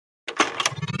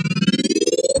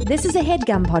This is a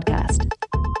HeadGum podcast.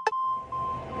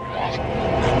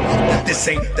 This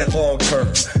ain't that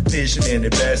long-term vision and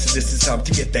invest. This is time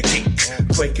to get that cake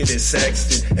quicker than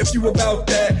Sexton. If you about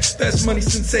that, that's money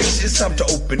sensation. It's time to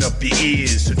open up your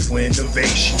ears to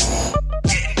innovation.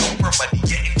 Getting Oprah money,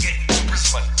 getting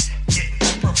Oprah's money. Getting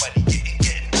Oprah money,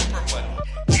 getting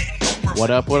Oprah money. What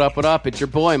up, what up, what up? It's your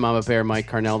boy, Mama Bear Mike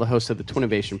Carnell, the host of the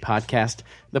Twinnovation Podcast,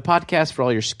 the podcast for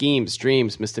all your schemes,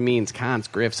 dreams, misdemeans, cons,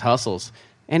 grifts, hustles.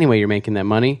 Anyway you're making that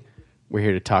money, we're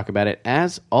here to talk about it.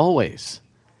 As always,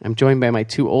 I'm joined by my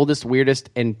two oldest, weirdest,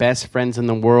 and best friends in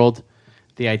the world,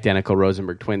 the identical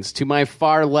Rosenberg twins. To my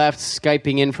far left,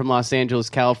 Skyping in from Los Angeles,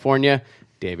 California,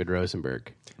 David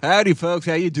Rosenberg. Howdy, folks.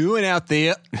 How you doing out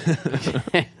there?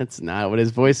 That's not what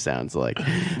his voice sounds like.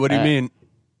 What do you mean?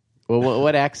 Well,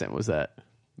 what accent was that?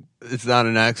 It's not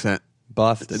an accent.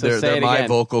 Boston. So say They're it my again.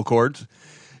 vocal cords.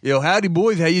 Yo, howdy,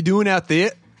 boys. How you doing out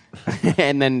there?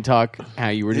 And then talk how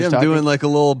you were just I'm talking. doing like a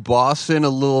little Boston, a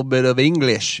little bit of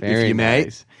English, Very if you may.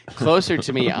 nice. Closer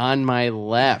to me on my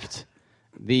left,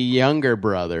 the younger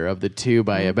brother of the two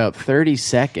by about 30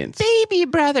 seconds. Baby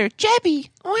brother, Jebby.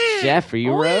 Jeffrey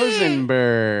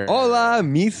Rosenberg. Hola,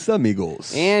 mis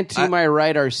amigos. And to my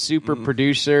right, our super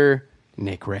producer,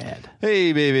 Nick Rad.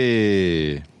 Hey,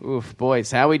 baby. Oof,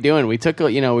 boys, how we doing? We took,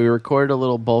 we recorded a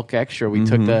little bulk extra. We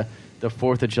took the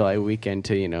 4th of July weekend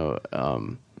to,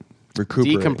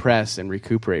 Recuperate. decompress and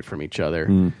recuperate from each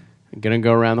other. Gonna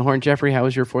go around the horn. Jeffrey, how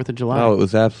was your 4th of July? Oh, it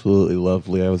was absolutely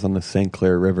lovely. I was on the St.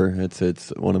 Clair River. It's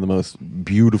one of the most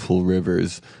beautiful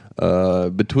rivers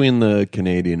between the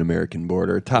Canadian-American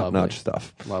border. Top-notch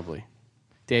stuff. Lovely.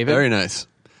 David? Very nice.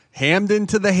 Hamden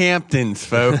to the Hamptons,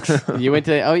 folks. You went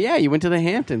to, you went to the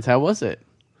Hamptons. How was it?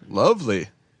 Lovely.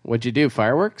 What'd you do?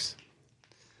 Fireworks?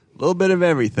 A little bit of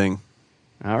everything.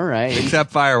 All right. Except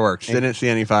fireworks. Didn't see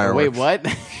any fireworks. Wait, what?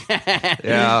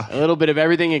 Yeah. A little bit of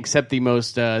everything except the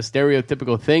most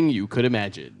stereotypical thing you could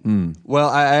imagine. Well,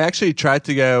 I actually tried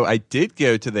to go. I did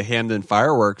go to the Hamden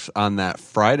fireworks on that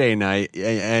Friday night,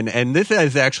 and this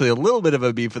is actually a little bit of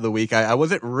a beef of the week. I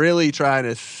wasn't really trying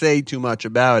to say too much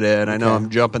about it, and I know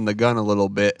I'm jumping the gun a little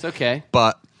bit. It's okay.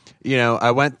 But, I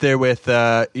went there with,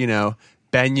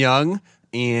 Ben Young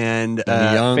and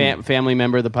Family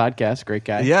member of the podcast. Great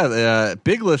guy.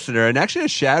 big listener. And actually a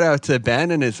shout out to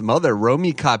Ben and his mother,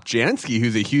 Romy Kopjansky,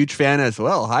 who's a huge fan as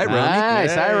well. Hi, Romy.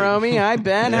 Nice. Hi, Romy. Hi,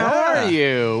 Ben. How Yeah. are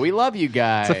you? We love you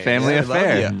guys. It's a family I love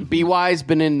affair. you. BY's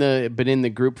been in the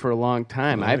group for a long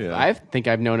time. yeah. I think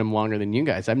I've known him longer than you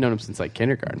guys. I've known him since like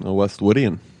kindergarten. A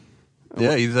Westwoodian.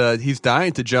 Yeah, he's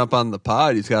dying to jump on the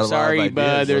pod. He's got a Sorry, lot of bud.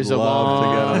 ideas. There's a love to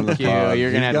get on long the queue. pod.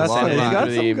 You're gonna He's have to got send some- them he's got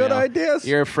through some the good email. ideas.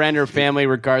 You're a friend or family,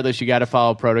 regardless. You got to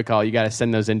follow protocol. You got to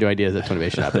send those into ideas at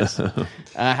Twinnovation Office. So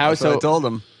I told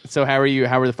him. So how are you?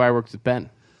 How were the fireworks with Ben?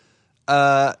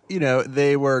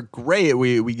 They were great.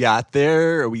 We got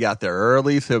there. We got there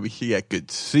early, so we could get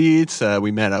good seats.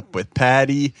 We met up with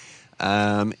Patty.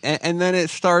 And then it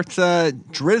starts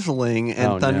drizzling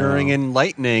and thundering no. and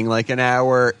lightning like an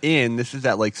hour in. This is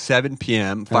at like 7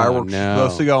 p.m. Fireworks no.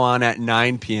 supposed to go on at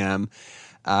 9 p.m.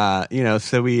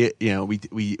 So we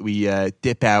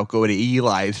dip out, go to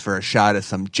Eli's for a shot of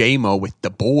some JMO with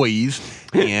the boys,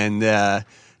 and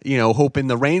hoping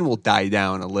the rain will die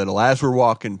down a little. As we're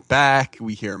walking back,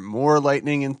 we hear more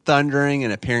lightning and thundering,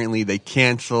 and apparently they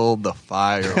canceled the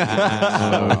fireworks.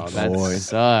 Oh, that boy.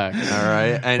 sucks. All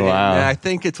right. And I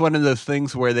think it's one of those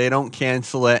things where they don't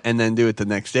cancel it and then do it the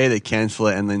next day. They cancel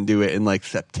it and then do it in like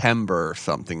September or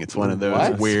something. It's one of those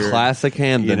What? weird, Classic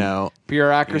Hamden.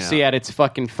 Bureaucracy at its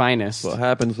fucking finest. What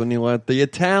happens when you let the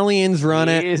Italians run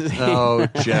it? Oh,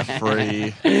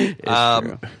 Jeffrey.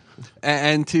 True.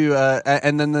 And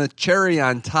then the cherry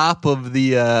on top of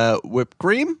the whipped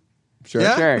cream. Sure.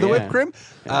 Sure, the yeah. whipped cream.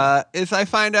 Is I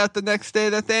find out the next day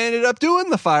that they ended up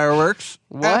doing the fireworks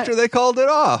after they called it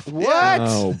off. What?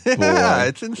 Oh, boy. Yeah,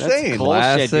 it's That's insane. bullshit,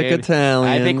 Classic dude.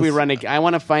 Italians. I think we run. I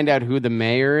want to find out who the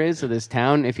mayor is of this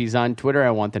town. If he's on Twitter,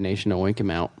 I want the nation to wink him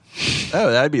out.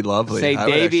 Oh, that'd be lovely. Say I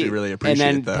would Davey, actually really appreciate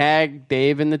and then that. tag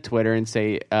Dave in the Twitter and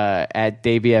say at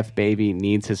Davey F Baby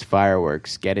needs his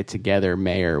fireworks. Get it together,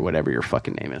 mayor, whatever your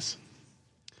fucking name is.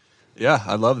 Yeah,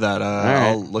 I love that.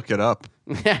 I'll look it up.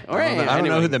 All right. I don't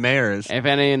know who the mayor is. If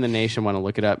any in the nation want to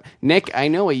look it up. Nick, I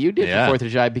know what you did Yeah. for 4th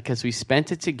of July because we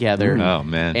spent it together. Oh,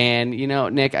 man. And,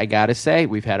 Nick, I got to say,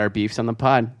 we've had our beefs on the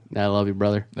pod. I love you,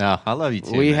 brother. No, I love you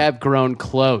too. We man. have grown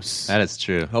close. That is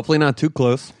true. Hopefully not too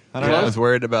close. I don't I know. was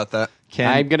worried about that.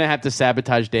 I'm going to have to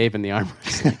sabotage Dave in the arm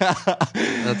wrestling.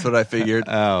 That's what I figured.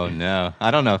 Oh no,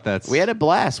 I don't know if that's. We had a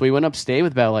blast. We went upstate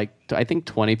with about, I think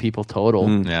 20 people total.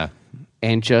 Yeah.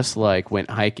 and just like went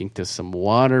hiking to some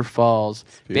waterfalls.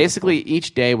 Basically,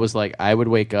 each day was like I would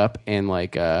wake up and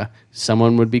like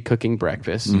someone would be cooking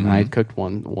breakfast. I cooked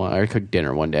I cooked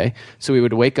dinner one day. So we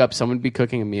would wake up, someone would be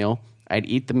cooking a meal. I'd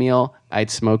eat the meal. I'd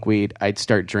smoke weed. I'd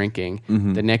start drinking.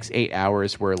 The next 8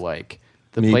 hours were like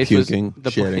the place puking,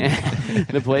 was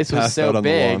the place was Passed out so on the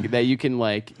lawn. big that you can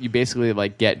like you basically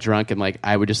like get drunk and like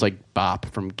I would just like bop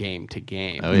from game to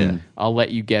game. Oh yeah. I'll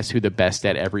let you guess who the best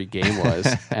at every game was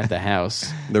at the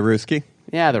house. The Ruski.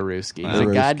 Yeah, the Ruski. He's The a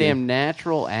Ruski. goddamn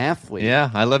natural athlete. Yeah,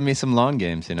 I love me some long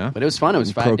games, you know. But it was fun. It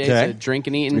was 5 days Croquet? of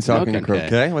drinking, eating, We talking smoking.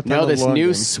 croquet? What No, type of this long new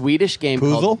game? Swedish game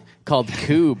Poozle? called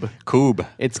Koob. Koob.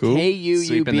 It's Koob? K-U-U-B.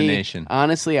 Sweep in the nation.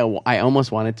 Honestly, I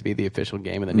almost want it to be the official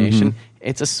game of the nation.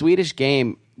 It's a Swedish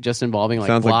game just involving like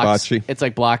Sounds like blocks. bocce. It's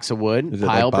like blocks of wood. Is it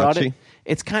Pile like brought bocce? it.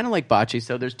 It's kind of like bocce.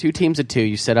 So there's 2 teams of 2.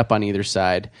 You set up on either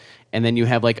side, and then you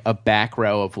have like a back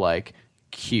row of like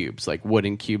cubes, like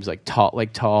wooden cubes, like tall.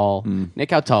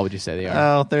 Nick, how tall would you say they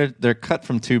are? Oh, they're cut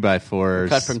from 2x4s.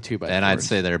 Cut from 2x4s. and I'd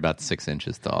say they're about 6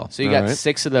 inches tall. So you got Alright.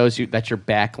 6 of those. That's your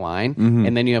back line,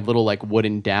 and then you have little like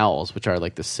wooden dowels, which are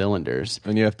like the cylinders,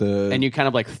 And you have to. and you kind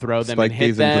of like throw them spike and hit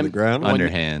these into them the ground? When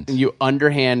Underhand. You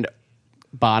underhand,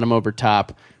 bottom over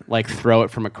top, like throw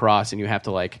it from across, and you have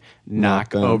to like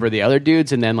knock them. over the other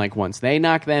dudes, and then like once they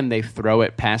knock them, they throw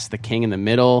it past the king in the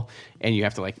middle, and you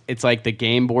have to like it's like the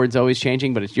game board's always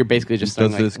changing, but you're basically just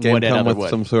throwing Does like this game wood at come other with wood.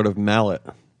 some sort of mallet?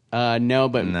 No,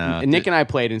 but No. Nick and I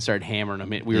played and started hammering them.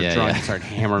 We were Yeah, drunk yeah. and started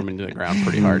hammering them into the ground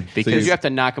pretty hard. Because you have to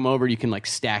knock them over. You can like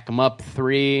stack them up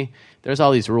 3. There's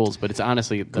all these rules, but it's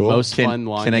honestly the most fun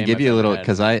long Can I game give I've you a ever little? had.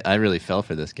 Because I really fell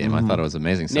for this game. I thought it was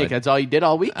amazing. So Nick, that's all you did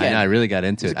all weekend. I really got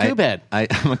into He's it. a Koobhead.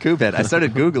 I'm a Koobhead. I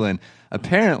started Googling.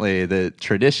 Apparently, the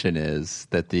tradition is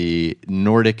that the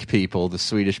Nordic people, the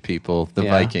Swedish people, the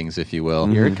Yeah. Vikings, if you will,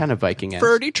 You're kind of Viking.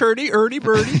 Birdie, turdy, erdy,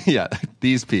 birdie. yeah,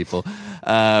 these people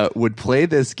would play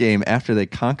this game after they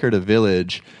conquered a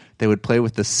village. They would play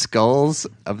with the skulls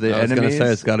of the I was going enemies. to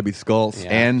say it's got to be skulls.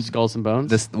 Yeah. and Skulls and Bones.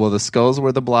 The skulls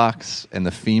were the blocks, and the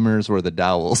femurs were the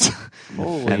dowels.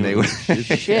 Holy and they would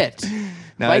shit.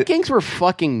 Now, Vikings were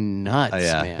fucking nuts, Oh,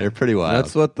 yeah, man. they're pretty wild.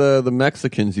 That's what the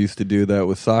Mexicans used to do that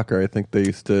with soccer. I think they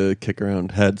used to kick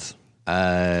around heads. All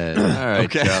right,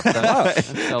 Jeff. That's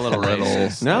a little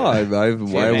racist. No, I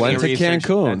went to research,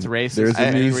 Cancun. that's racist. There's a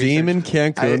Any museum in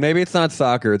research? Cancun. Maybe it's not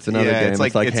soccer. It's another game. It's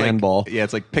like handball.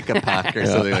 It's like pick a puck or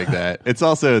something like that. It's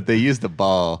also they use the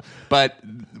ball, but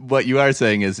what you are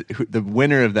saying is the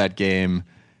winner of that game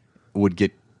would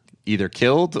get either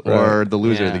killed or Right. the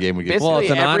loser of Yeah. the game would get. Basically, Well, it's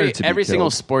an honor to be every single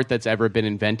killed. sport that's ever been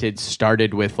invented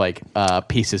started with like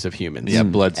pieces of humans. Yeah,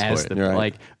 blood As sport. the, Right.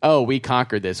 Like, oh, we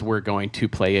conquered this. We're going to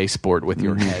play a sport with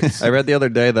your heads. I read the other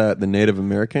day that the Native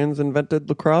Americans invented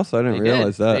lacrosse. I didn't They did.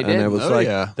 realize that. They And did. it was Oh, like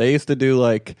yeah. they used to do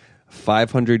like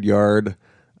 500-yard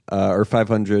or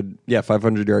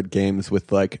 500-yard games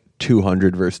with like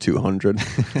 200 versus 200.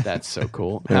 That's so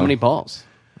cool. How many balls?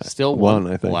 Still One,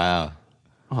 I think. Wow.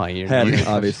 Oh, you're Head,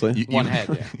 obviously. One head.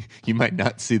 Yeah. You might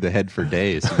not see the head for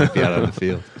days. You might be out on the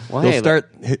field. Well, They'll hey,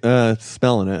 start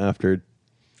spelling it after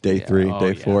day 3, oh,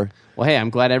 day yeah. 4. Well, hey, I'm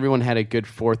glad everyone had a good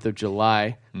 4th of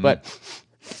July. But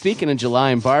speaking of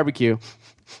July and barbecue,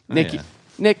 Nick, yeah.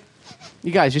 Nick,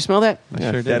 you guys, you smell that?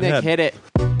 Yeah, sure dead Nick, head. hit it.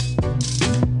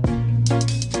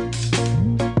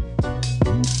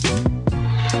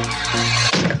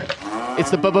 It's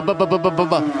the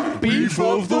beef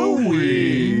of the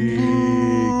week.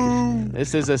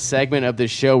 This is a segment of the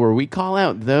show where we call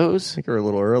out those. I think we're a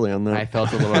little early on that. I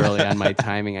felt a little early on my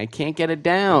timing. I can't get it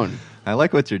down. I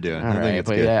like what you're doing. All I think right, it's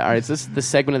but good. yeah, all right. So this is the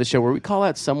segment of the show where we call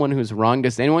out someone who's wronged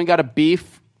us. Anyone got a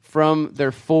beef from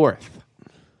their 4th?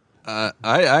 I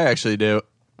actually do.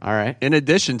 All right. In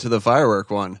addition to the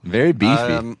firework one. Very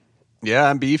beefy. Yeah,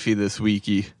 I'm beefy this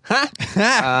weeky.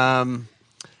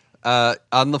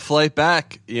 On the flight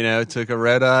back, took a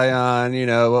red eye on,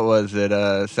 what was it,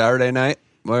 Saturday night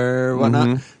or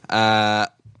whatnot.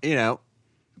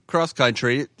 Cross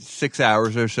country, 6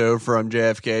 hours or so from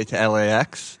JFK to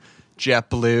LAX.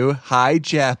 JetBlue. Hi,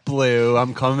 JetBlue.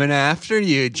 I'm coming after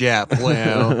you,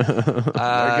 JetBlue.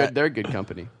 They're good. They're good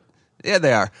company. Yeah,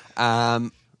 they are.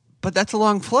 But that's a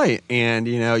long flight, and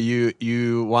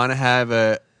you want to have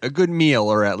a good meal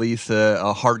or at least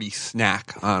a hearty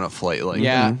snack on a flight like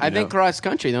Yeah, that. I think cross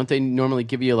country. Don't they normally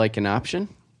give you like an option?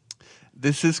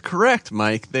 This is correct,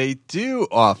 Mike. They do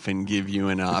often give you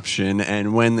an option,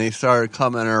 and when they start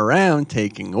coming around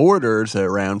taking orders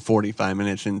around 45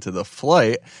 minutes into the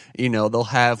flight, they'll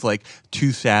have like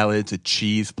 2 salads, a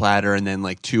cheese platter, and then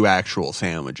like 2 actual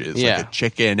sandwiches, like a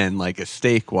chicken and like a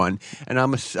steak one. And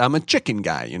I'm a chicken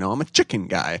guy, I'm a chicken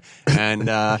guy, and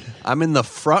I'm in the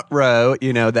front row,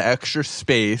 the extra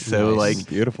space. So like,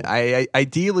 beautiful.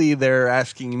 Ideally, they're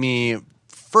asking me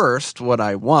first what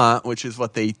I want, which is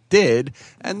what they did,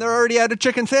 and they're already out of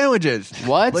chicken sandwiches.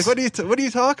 What? Like, what are you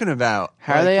talking about?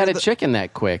 How are they out of chicken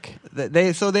that quick?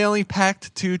 They only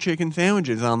packed 2 chicken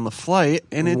sandwiches on the flight,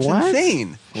 and it's What?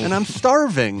 insane. And I'm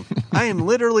starving. I am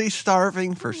literally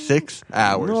starving for 6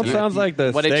 hours. Well, it sounds like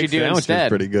the What did steak you do sandwich instead? is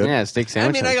pretty good. Yeah, steak I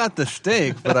sandwich. mean, I got the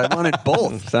steak, but I wanted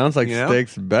both. Sounds like you know?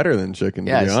 steak's better than chicken.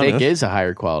 Yeah, to be steak honest. is a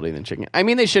higher quality than chicken. I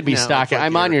mean, they should be No, stocking. it's like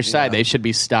I'm on you're- your side. yeah. They should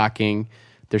be stocking.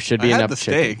 There should I be had enough the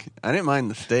chicken. steak. I didn't mind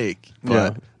the steak,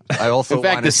 but I also In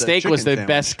fact, wanted the steak was the chicken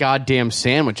best goddamn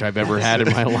sandwich I've ever had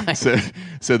in my life.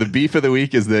 So the beef of the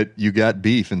week is that you got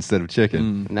beef instead of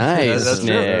chicken. Nice, That's true.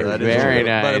 Nick. That is Very true.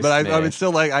 nice. But I Nick. would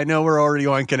still like. I know we're already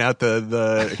oinking out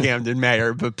the Hamden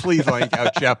mayor, but please oink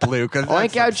out JetBlue because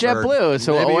Oink out JetBlue.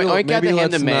 So oink out the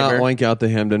let's Hamden not mayor. oink out the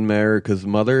Hamden mayor because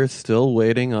mother is still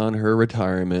waiting on her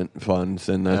retirement funds,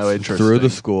 and that's interesting. through the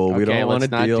school. We Okay, don't want to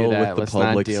let's not deal do with that. the Let's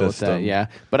public not deal with system. that. Yeah,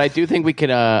 but I do think we can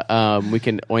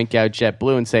oink out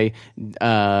JetBlue and say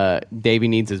Davey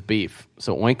needs his beef.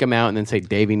 So oink him out and then say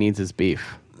Davey needs his beef.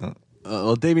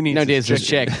 well, Davey needs No, his his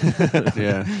chick.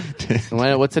 yeah.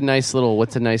 What's a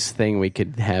nice thing we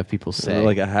could have people say?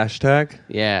 Like a hashtag.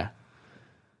 Yeah.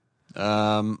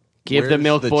 Give the Where's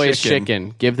milk the boy his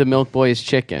chicken. Give the milk boy his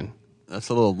chicken. That's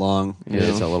a little long. It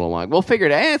is a little long. We'll figure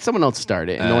it out. Someone else start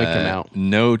it and oink him out.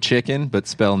 No chicken, but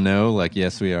spell no like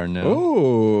yes we are no.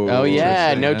 Ooh. Oh,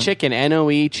 yeah. No yeah. chicken.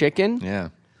 N-O-E chicken. Yeah.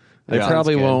 They Yeah,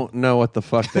 probably that's good. won't know what the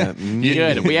fuck that means.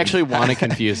 Good. We actually want to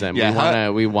confuse them. Yeah,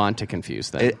 We want to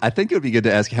confuse them. I think it would be good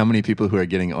to ask how many people who are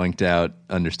getting oinked out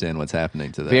understand what's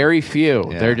happening to them. Very few.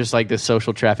 Yeah. They're just like, the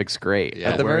social traffic's great. Yeah.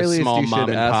 At the We're very a least, small you mom should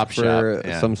and ask pop for shop.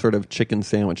 Yeah. some sort of chicken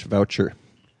sandwich voucher.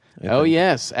 Oh,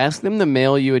 yes. Ask them to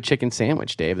mail you a chicken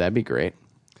sandwich, Dave. That'd be great.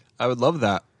 I would love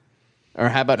that. Or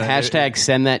how about hashtag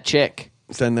send that chick?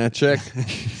 Send that check.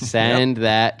 Send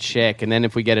that chick. And then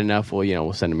if we get enough,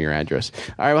 we'll send them your address.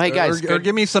 All right, well, hey, guys. or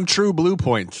give me some True Blue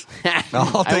points.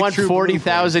 I'll I take want True Blue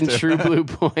 40,000 points, too. True Blue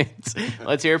points.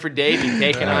 Let's hear it for Davey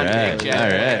taking on Big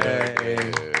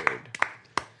Jeff.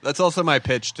 That's also my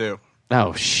pitch too.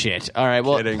 Oh, shit. All right.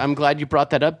 Well, Kidding. I'm glad you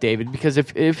brought that up, David, because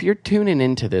if you're tuning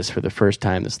into this for the first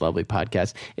time, this lovely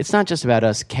podcast, it's not just about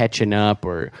us catching up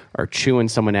or chewing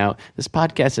someone out. This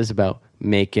podcast is about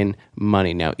making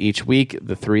money. Now, each week,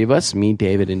 the three of us, me,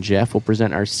 David, and Jeff, will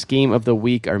present our scheme of the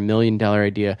week, our $1 million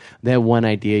idea, that one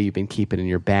idea you've been keeping in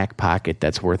your back pocket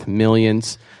that's worth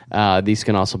millions. These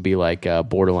can also be like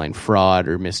borderline fraud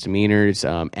or misdemeanors,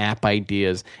 app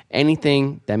ideas,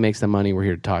 anything that makes the money. We're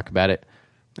here to talk about it.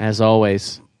 As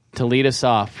always, to lead us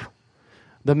off,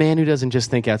 the man who doesn't just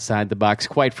think outside the box.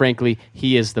 Quite frankly,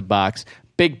 he is the box.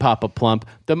 Big Papa Plump,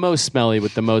 the most smelly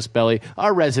with the most belly,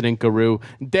 our resident guru,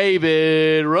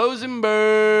 David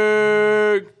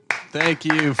Rosenberg. Thank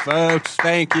you, folks.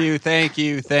 Thank you. What's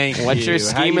your How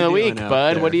scheme you of the doing week, out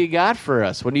bud? there? What do you got for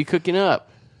us? What are you cooking up?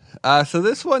 So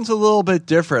this one's a little bit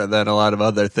different than a lot of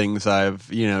other things I've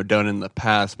done in the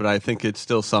past, but I think it's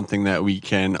still something that we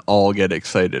can all get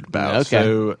excited about. Okay.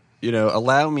 So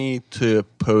allow me to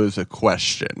pose a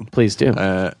question. Please do.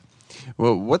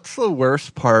 Well, what's the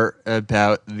worst part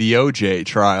about the OJ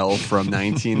trial from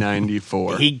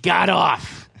 1994? He got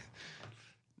off.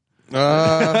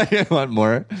 You want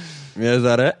more? Yeah, is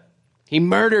that it? He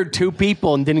murdered 2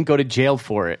 people and didn't go to jail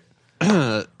for it.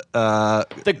 The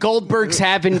Goldbergs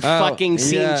haven't fucking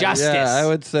seen justice. Yeah, I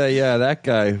would say, that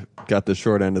guy got the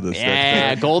short end of the stick.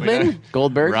 Yeah, Goldberg.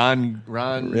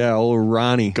 Ron. Yeah, old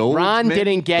Ronnie. Ron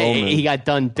didn't get. Goldman. He got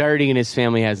done dirty, and his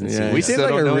family hasn't seen. Yeah, it. he still seems like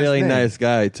don't a know his really name. nice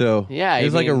guy too. Yeah,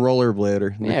 he's I like a mean-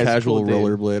 rollerblader, Yeah, a he's a casual cool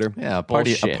dude. rollerblader. Yeah, a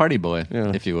Bullshit. party boy,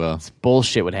 Yeah. if you will.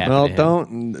 Bullshit would happen. Well, to him.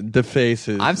 don't deface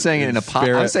his. I'm saying it in a his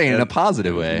spirit. I'm saying it in a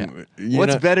positive way. You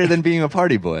What's know- better than being a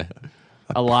party boy?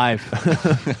 Alive.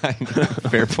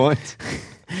 Fair point.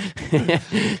 All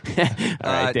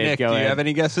right, Dave, Nick, go do you ahead. have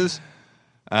any guesses?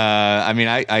 I mean,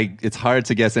 I it's hard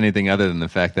to guess anything other than the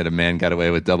fact that a man got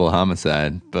away with double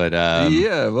homicide. But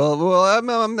Yeah, well,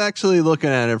 I'm actually looking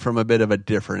at it from a bit of a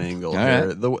different angle All here.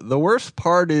 right. The worst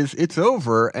part is it's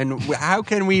over, and how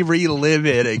can we relive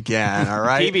it again? All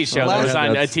right, TV show Well, that was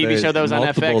on that's a TV show that was on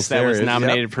multiple FX that was series.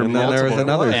 nominated Yep. for And then there multiple was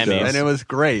another Emmys. show. and it was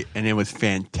great, and it was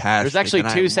fantastic. There's actually and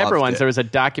I 2 separate loved ones. it. There was a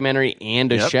documentary and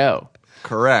a Yep. show.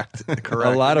 Correct.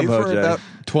 A lot of These were OJ. about-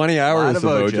 20 hours of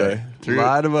OJ. A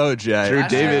lot of OJ. True,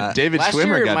 David Last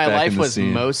Schwimmer year, got my back life in the was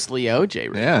scene. mostly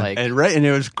OJ. Yeah. Like, And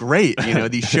it was great.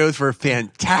 These shows were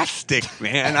fantastic,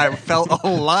 man. I felt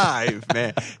alive,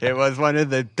 man. It was one of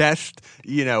the best,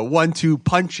 1-2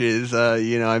 punches,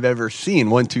 I've ever seen.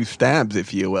 1-2 stabs,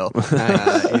 if you will.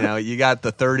 You got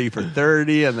the 30 for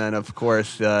 30, and then of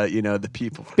course, the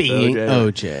people for being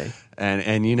OJ. OJ.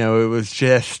 And it was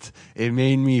just, it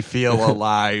made me feel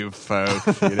alive,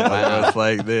 folks. It was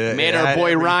like Made our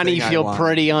boy Ronnie feel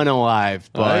pretty unalive,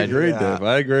 bud. I agree, Yeah. Dave.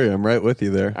 I agree. I'm right with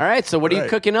you there. All right, so what are you Right.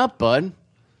 cooking up, bud?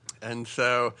 And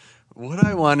so what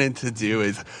I wanted to do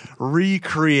is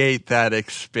recreate that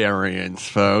experience,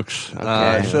 folks.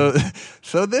 Okay.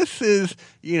 So this is,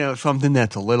 something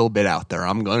that's a little bit out there.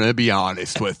 I'm going to be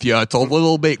honest with you. It's a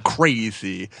little bit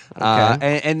crazy.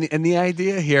 Okay. And the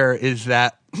idea here is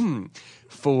that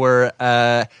for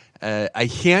a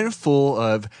handful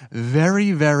of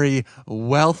very, very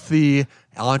wealthy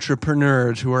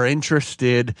entrepreneurs who are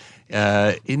interested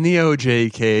in the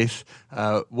OJ case,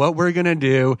 what we're going to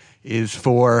do is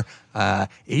for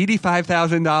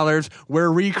 $85,000,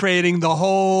 we're recreating the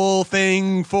whole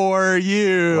thing for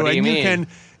you. What do you and mean?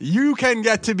 You can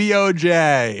get to be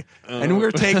OJ, and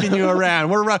we're taking you around.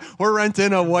 We're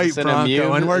renting a white Is this an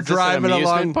Bronco, and we're is this an driving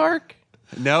amusement along. park?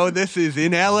 No, this is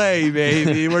in L.A.,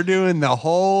 baby. We're doing the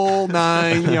whole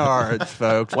 9 yards,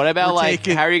 folks. What about We're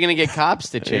taking- how are you going to get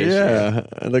cops to chase you? Yeah,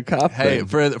 the cop Hey,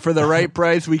 thing. for the right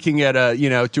price, we can get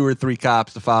 2 or 3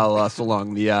 cops to follow us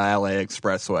along the LA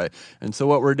Expressway. And so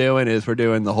what we're doing is we're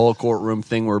doing the whole courtroom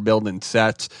thing. We're building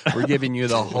sets. We're giving you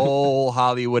the whole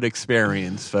Hollywood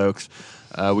experience, folks.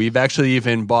 We've actually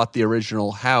even bought the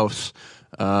original house.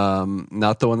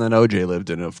 Not the one that OJ lived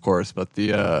in, of course, but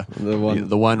the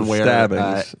one where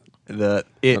stabbings.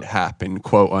 it happened,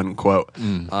 quote unquote.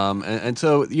 And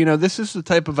so this is the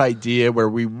type of idea where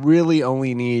we really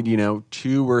only need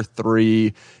 2 or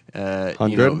 3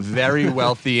 100? very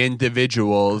wealthy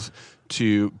individuals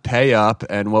to pay up.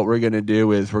 And what we're going to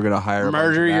do is we're going to hire a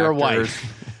bunch Murder of your actors.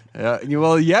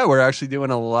 wife. We're actually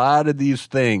doing a lot of these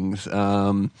things.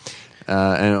 And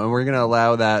we're going to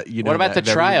allow that, What about that the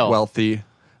very trial? wealthy.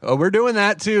 Oh, we're doing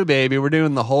that too, baby. We're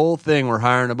doing the whole thing. We're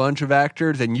hiring a bunch of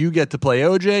actors, and you get to play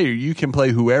OJ, or you can play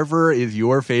whoever is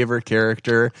your favorite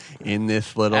character in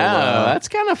this little. That's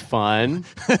kind of fun.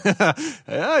 Yeah,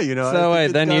 I So think wait,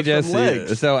 it's then got you just some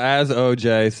legs. so as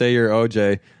OJ, say you're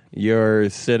OJ, you're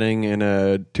sitting in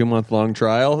a 2-month-long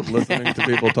trial listening to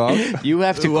people talk. You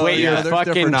have to Well, quit yeah, your there's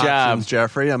fucking different job. options,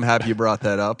 Jeffrey. I'm happy you brought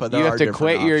that up. But there You have are to different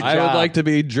quit your options. I would job. like to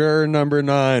be juror number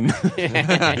 9.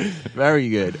 Very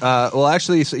good. Well,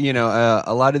 actually, so,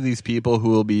 a lot of these people who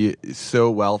will be so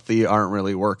wealthy aren't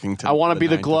really working. I want to be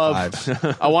the 9 to glove.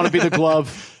 5s. I want to be the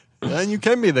glove. And you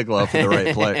can be the glove for the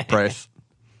right price.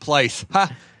 Place.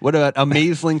 Ha! What an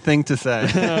amazing thing to say.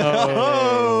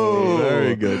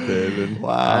 Very good, David.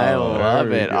 I love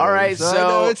Very it. good. All right, So I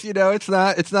know so it's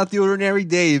not the ordinary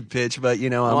Dave pitch, but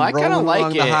I'm I kinda rolling like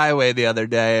along the it. highway the other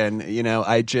day, and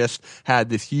I just had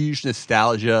this huge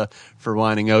nostalgia for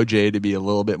wanting OJ to be a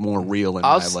little bit more real in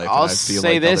I'll my s- life. I'll and I feel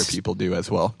say like this. other people do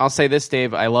as well. I'll say this,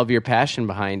 Dave. I love your passion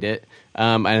behind it,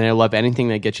 and I love anything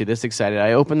that gets you this excited.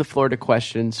 I open the floor to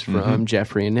questions from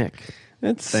Jeffrey and Nick.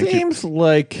 It seems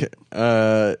like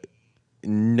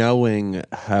knowing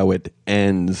how it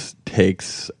ends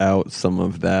takes out some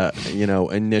of that,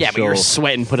 initial. Yeah, but you're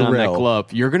sweating putting on that thrill.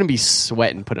 glove. You're going to be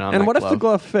sweating putting on And that what glove. if the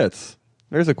glove fits?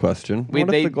 There's a question. What if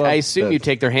the glove I assume you fits?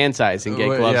 take their hand size and get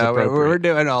gloves yeah, appropriate. we're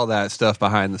doing all that stuff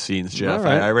behind the scenes, Jeff. All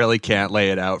right. I really can't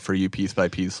lay it out for you piece by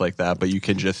piece like that, but you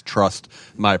can just trust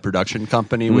my production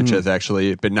company, which has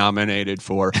actually been nominated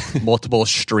for multiple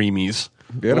streamies.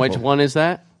 Beautiful. Which one is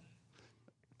that?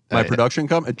 My production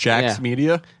company, Jax Yeah.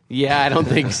 Media. Yeah, I don't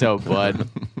think so, bud.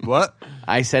 What?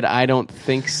 I said I don't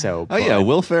think so. Oh yeah, bud.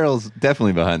 Will Ferrell's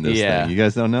definitely behind this Yeah. thing. You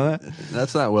guys don't know that?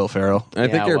 That's not Will Ferrell. I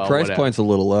think Yeah, your well, price whatever. point's a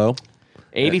little low.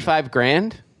 85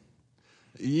 grand?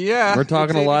 Yeah, We're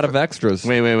talking a lot of extras.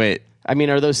 Wait. I mean,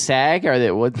 are those SAG? Are they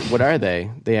what are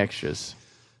they? The extras?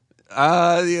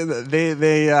 We're They're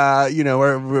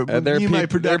me and my they're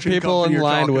production people company in are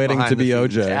line talking waiting to behind be the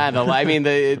scenes. OJ. Yeah, I mean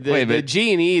the Wait, the but-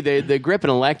 G&E, the grip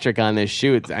and electric on this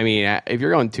shoot. I mean, if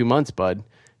you're going 2 months, bud.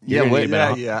 you're gonna need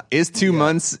about Yeah. Is 2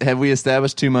 months? Have we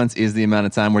established 2 months is the amount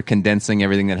of time we're condensing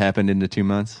everything that happened into 2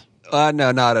 months?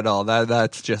 No, not at all.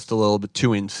 That's just a little bit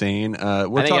too insane. We're I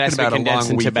think it talking has to be about a condensed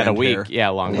long into weekend about a week. here. Yeah,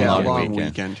 long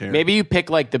weekend here. Maybe you pick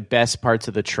like the best parts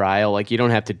of the trial. Like you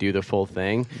don't have to do the full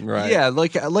thing. Right. Yeah,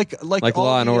 like all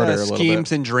Law and the, Order a little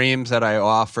schemes bit. and dreams that I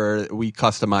offer, we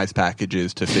customize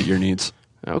packages to fit your needs.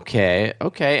 Okay.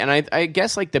 And I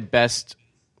guess like the best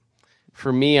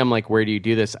for me, I'm like, where do you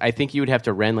do this? I think you would have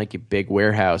to rent like a big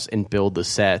warehouse and build the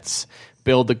sets,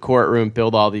 build the courtroom,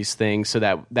 build all these things, so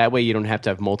that way you don't have to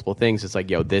have multiple things. It's like,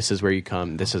 yo, this is where you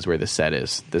come, this is where the set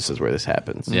is, this is where this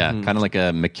happens. Yeah, kind of like a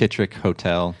McKittrick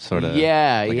hotel, sort of.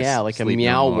 Yeah, like a Sleep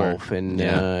Meow No More. Wolf in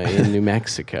New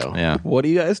Mexico. Yeah. What are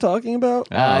you guys talking about?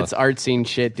 It's art scene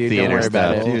shit, dude. Don't Theater worry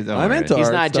about stuff. it. Dude, don't I'm worry. into He's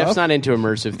art not. stuff. Jeff's not into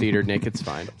immersive theater, Nick. It's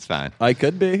fine. It's fine. I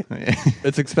could be.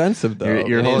 It's expensive though.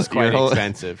 Your It whole- is quite your whole-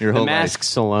 expensive. your The whole life.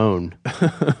 masks alone.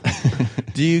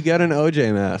 Do you get an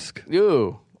OJ mask,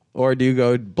 Ooh. or do you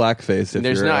go blackface? If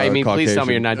There's you're, no. I mean, please tell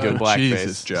me you're Caucasian? not doing blackface.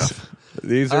 Jesus, Jeff.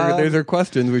 These are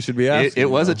questions we should be asking. It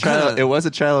was a though. trial. It was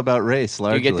a trial about race. You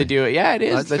Largely, get to do it. Yeah, it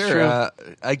is. That's fair.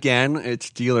 true. Again, it's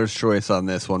dealer's choice on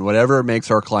this one. Whatever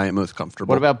makes our client most comfortable.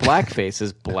 What about blackface?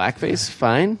 Is blackface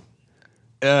fine?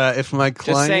 if my Just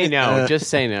client? say no. Just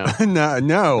say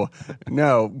no.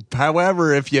 No.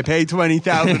 However, if you pay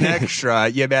 $20,000 extra,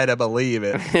 you better believe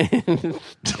it.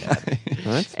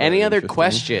 That's Any very other interesting.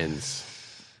 questions?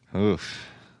 Oof.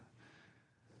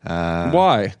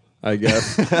 Why? I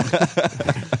guess.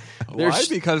 There's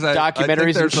Because I think documentaries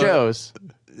and there's shows.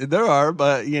 There are,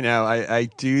 but I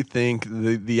do think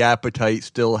the appetite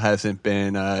still hasn't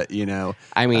been, I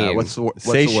mean, what's the word I'm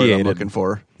satiated. looking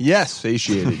for? Yes,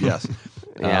 satiated. Yes.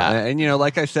 Yeah. And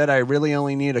like I said, I really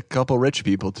only need a couple rich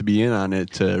people to be in on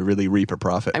it to really reap a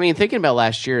profit. I mean, thinking about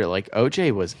last year, like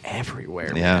OJ was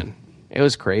everywhere. Yeah. Man. It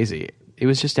was crazy. It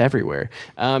was just everywhere.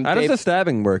 How does Dave, the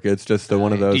stabbing work? It's just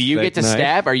one of those. do you fake get to knife-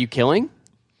 stab? Are you killing?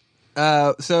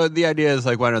 So the idea is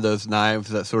like one of those knives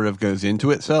that sort of goes into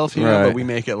itself, Right. but we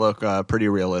make it look pretty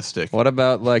realistic. What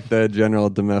about like the general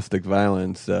domestic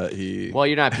violence that he? Well,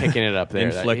 you're not picking it up there.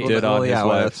 Inflicted on his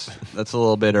wife. That's a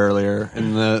little bit earlier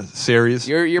in the series.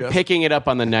 You're Yes. picking it up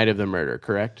on the night of the murder,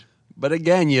 correct? But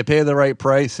again, you pay the right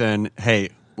price, and hey,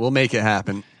 we'll make it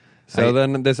happen. So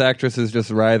then this actress is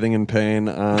just writhing in pain.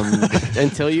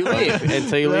 Until you leave.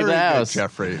 Until you leave Very the good, house.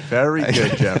 Jeffrey. Very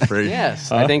good, Jeffrey. Yes,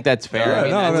 I think that's fair. I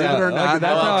mean, no, that's I mean, how- that's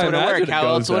how how else I would it imagine work? it How goes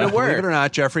else would down. it Believe it work? or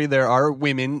not, Jeffrey, there are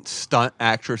women stunt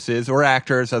actresses or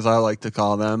actors, as I like to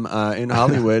call them, in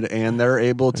Hollywood, and they're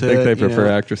able to. I think they prefer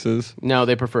know, actresses. No,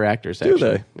 they prefer actors,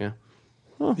 actually. they?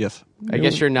 Yeah. Yes. I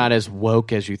guess you're not as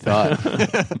woke as you thought.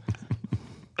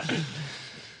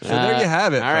 So there you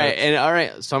have it. All right, folks. and all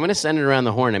right. So I'm going to send it around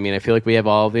the horn. I mean, I feel like we have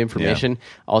all the information.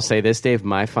 I'll say this, Dave.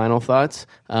 My final thoughts.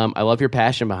 I love your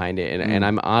passion behind it, and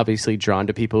I'm obviously drawn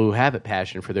to people who have a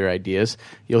passion for their ideas.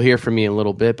 You'll hear from me in a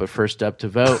little bit, but first up to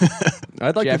vote,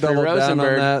 I'd like Jeffrey to double down on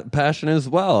Rosenberg. that passion as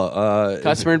well.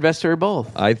 customer, investor, or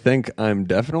both. I think I'm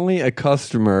definitely a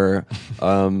customer.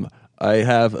 I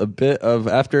have a bit of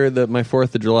after my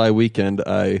 4th of July weekend.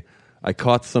 I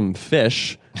caught some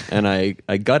fish and I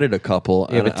gutted a couple.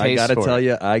 You have and a taste I gotta for tell it.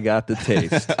 you, I got the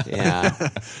taste. Yeah.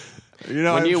 You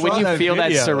when you feel that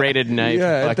video. serrated knife.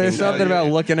 Yeah, fucking- there's something about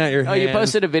looking at your Oh, hand. you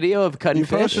posted a video of cutting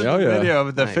fish? Posted Oh, the yeah. video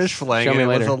of the Nice. fish filleting. Show me and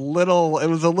later. it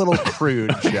was a little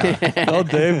crude, Jeff. Well,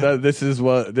 Dave, this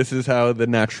is how the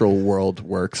natural world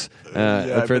works.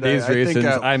 Yeah, For but these I think, reasons,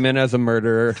 I'm in as a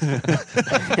murderer.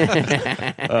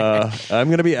 I'm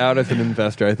going to be out as an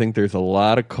investor. I think there's a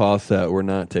lot of costs that we're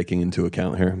not taking into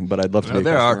account here, but I'd love to be a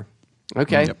there customer. are.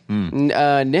 Okay.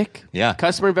 Nick? Yeah.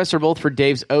 Customer, investor, both for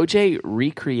Dave's OJ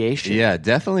recreation. Yeah,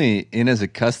 definitely in as a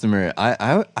customer.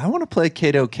 I want to play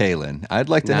Kato Kalin. I'd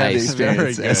like to have the Nice. experience.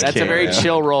 Very good. as That's a Kato. very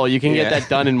chill role. You can get Yeah. that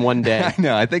done in one day. I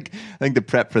know. I think the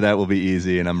prep for that will be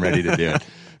easy, and I'm ready to do it.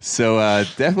 So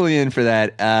definitely in for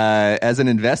that. As an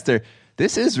investor,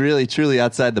 this is really truly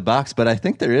outside the box, but I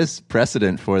think there is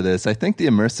precedent for this. I think the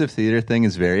immersive theater thing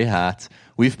is very hot.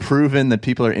 We've proven that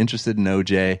people are interested in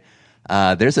OJ.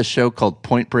 There's a show called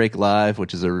Point Break Live,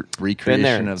 which is a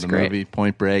recreation of It's the great. movie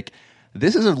Point Break.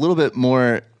 This is a little bit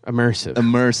more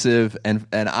Immersive. and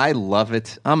I love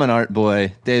it. I'm an art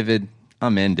boy. David,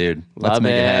 I'm in, dude. Let's Love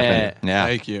make it it. happen. Yeah.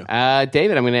 Thank you.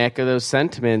 David, I'm going to echo those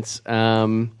sentiments.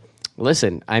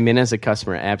 Listen, I'm in as a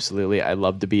customer. Absolutely. I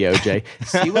love to be OJ.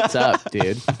 See what's up,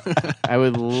 dude. I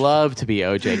would love to be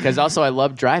OJ because also I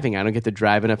love driving. I don't get to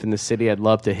drive enough in the city. I'd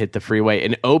love to hit the freeway.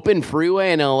 An open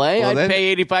freeway in LA? I'd then-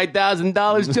 pay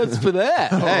 $85,000 just for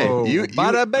that. Hey,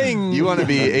 bada bing. You want to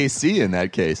be AC in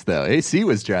that case, though. AC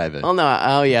was driving. Oh, no.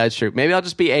 Oh, yeah, it's true. Maybe I'll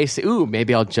just be AC. Ooh,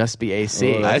 maybe I'll just be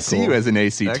AC. I see you as an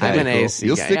AC That type. I'm an AC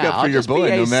You'll guy. stick Yeah, up I'll for your just be boy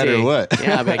no AC. matter what.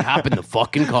 Yeah, I'll be like, hop in the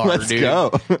fucking car, Let's dude.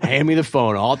 go. Hand me the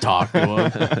phone. I'll talk to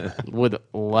him. Would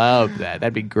love that.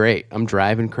 That'd be great. I'm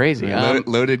driving crazy.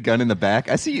 Loaded gun in the back.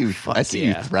 I see you. I see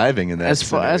yeah. you thriving in that. As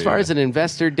far scenario. as an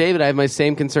investor, David, I have my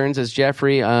same concerns as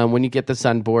Jeffrey. When you get this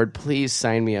on board, please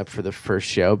sign me up for the first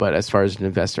show. But as far as an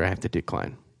investor, I have to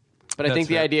decline. But I think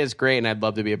the idea is great, and I'd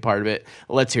love to be a part of it.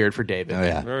 Let's hear it for David. Oh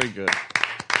yeah. Very good.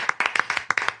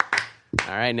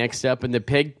 All right, next up in the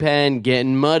pig pen,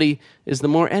 getting muddy, is the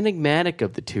more enigmatic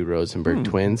of the two Rosenberg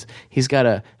twins. He's got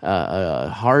a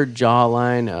hard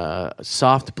jawline,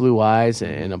 soft blue eyes,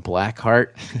 and a black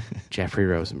heart. Jeffrey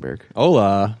Rosenberg.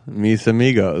 Hola, mis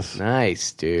amigos.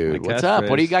 Nice, dude. My What's up? catchphrase.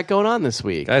 What do you got going on this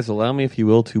week? Guys, allow me, if you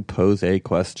will, to pose a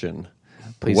question.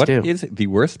 Please What do. is the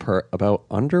worst part about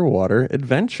underwater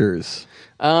adventures?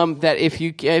 That if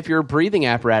your breathing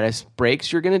apparatus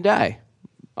breaks, you're going to die.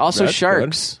 Also, That's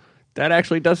sharks. good. That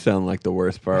actually does sound like the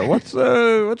worst part. Let's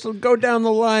go down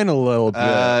the line a little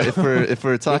bit. If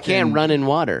we're You talking, can't run in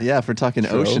water. Yeah, if we're talking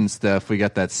ocean stuff, we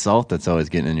got that salt that's always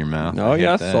getting in your mouth. Oh I hate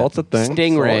yeah, that. salt's a thing.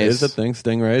 Stingrays. Salt is a thing.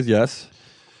 Stingrays, yes.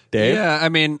 Dave. Yeah, I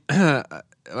mean,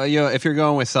 if you're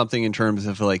going with something in terms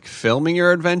of like filming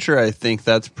your adventure, I think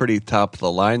that's pretty top of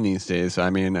the line these days.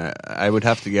 I mean, I would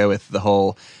have to go with the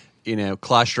whole,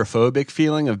 claustrophobic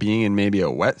feeling of being in maybe a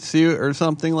wetsuit or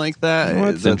something like that.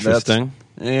 Oh, that's interesting.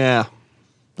 Yeah.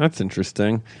 That's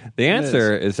interesting. The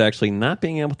answer is actually not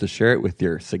being able to share it with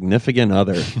your significant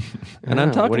other. And I'm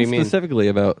what talking do you mean? specifically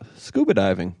about scuba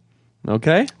diving.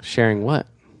 Okay? Sharing what?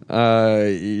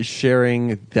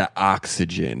 Sharing the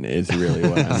oxygen is really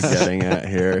what I'm getting at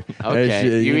here. Okay.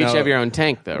 As You each know, have your own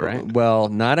tank, though, right? Well,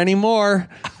 not anymore.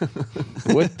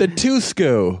 With the two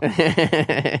scu.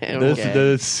 Okay.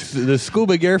 The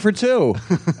scuba gear for two.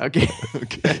 Okay.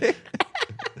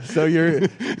 So you're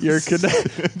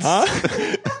huh?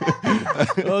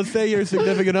 Well, say your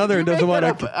significant other doesn't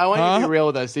want to. I want you to be real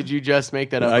with us. Did you just make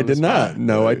that up? I on the did spot? not.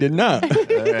 No, I did not.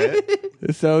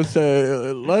 So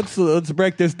let's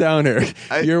break this down here.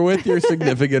 You're with your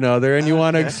significant other, and you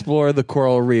want to explore the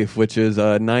coral reef, which is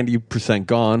 90%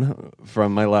 gone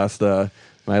from my last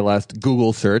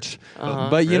Google search.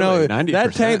 But you know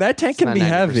 90%? that tank can not be 90%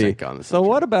 heavy. gone, that's So not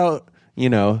what about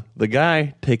the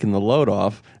guy taking the load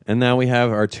off? And now we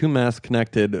have our two masks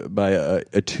connected by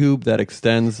a tube that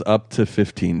extends up to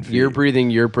 15 feet. You're breathing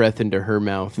your breath into her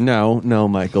mouth. No,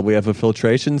 Michael. We have a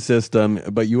filtration system,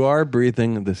 but you are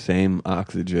breathing the same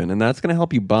oxygen, and that's going to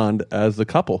help you bond as a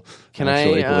couple. Can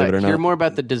actually, believe it or I hear not. more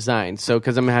about the design? So,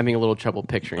 because I'm having a little trouble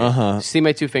picturing it. See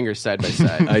my two fingers side by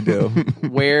side. I do.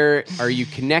 Where are you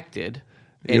connected,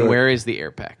 and where is the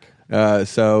air pack?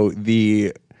 So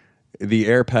the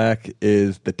air pack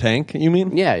is the tank, you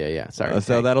mean? Yeah. Sorry.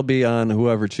 So that'll be on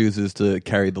whoever chooses to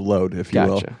carry the load, if you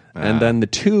will. Gotcha. And then the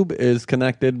tube is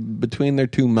connected between their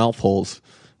two mouth holes.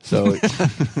 So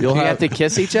you'll Do you have to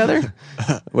kiss each other?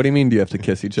 What do you mean? Do you have to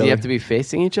kiss each Do other? you have to be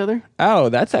facing each other? Oh,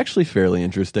 that's actually fairly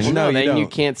interesting. Well, no, no, you then don't. you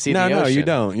can't see no, the No, you ocean.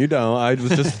 don't. You don't. I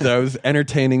was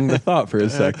entertaining the thought for a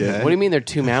second. What do you mean they're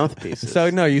two mouthpieces?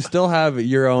 So no, you still have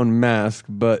your own mask,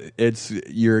 but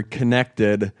you're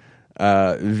connected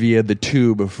via the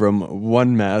tube from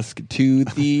one mask to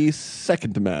the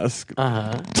second mask.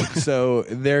 So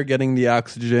they're getting the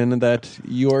oxygen that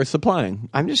you're supplying.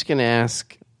 I'm just going to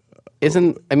ask,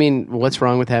 what's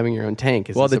wrong with having your own tank?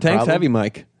 Is Well, this the a tank's problem? heavy,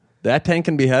 Mike. That tank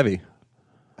can be heavy.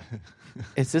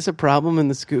 Is this a problem in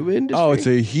the scuba industry? Oh, it's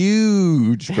a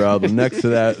huge problem next to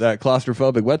that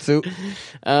claustrophobic wetsuit.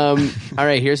 All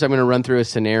right, I'm going to run through a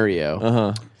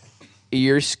scenario.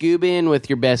 You're scubaing with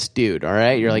your best dude, all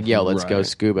right? You're like, yo, let's go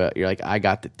scuba. You're like, I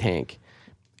got the tank.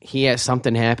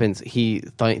 Something happens. He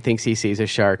thinks he sees a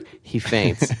shark. He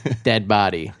faints. Dead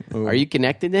body. Are you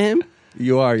connected to him?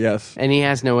 You are, yes. And he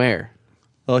has no air.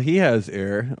 Well, he has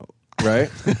air, right?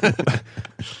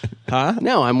 Huh?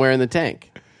 No, I'm wearing the tank.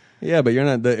 Yeah, but you're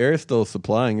not. The air is still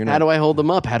supplying. You're not. How do I hold them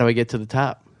up? How do I get to the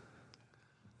top?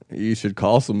 You should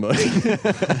call somebody.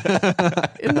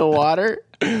 In the water?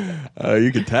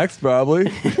 You can text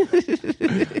probably.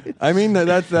 I mean,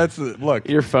 that's look.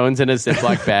 Your phone's in a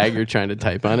Ziploc bag. You're trying to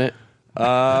type on it.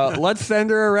 Let's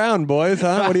send her around, boys.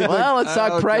 Huh? What do you think? Well, let's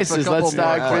talk prices. Let's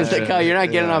talk. You're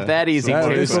not getting off that easy.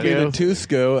 This will be the two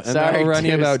scu, and Sorry, that'll run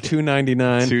you two about scu.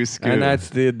 $2.99. Two scu. And that's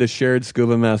the shared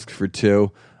scuba mask for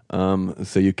two.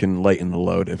 So you can lighten the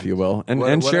load, if you will, and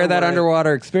What share I'm that worried-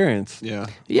 underwater experience. Yeah, What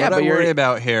but I you're- worry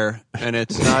about here, and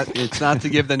it's not to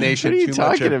give the nation What are you too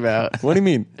much. talking about? What do you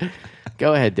mean?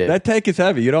 Go ahead, Dave. That tank is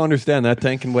heavy. You don't understand. That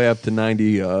tank can weigh up to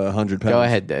 90, 100 pounds. Go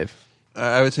ahead, Dave.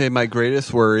 I would say my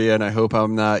greatest worry, and I hope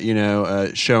I'm not,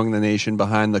 showing the nation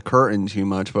behind the curtain too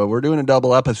much, but we're doing a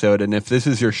double episode, and if this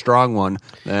is your strong one,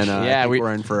 then I think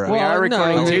we're in for we are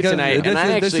recording two because tonight, This,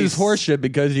 and this is horseshit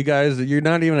because you're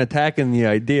not even attacking the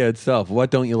idea itself.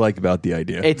 What don't you like about the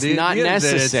idea? It's The not idea is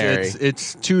that necessary.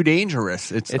 It's too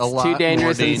dangerous. It's a lot too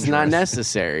dangerous, more and it's not dangerous.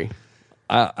 necessary.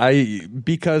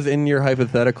 Because in your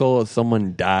hypothetical,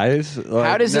 someone dies.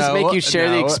 How does this make you share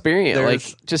the experience?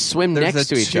 Like, just swim there's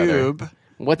next a to each other. tube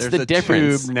What's There's the a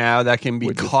difference? tube now that can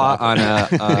be caught on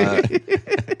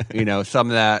some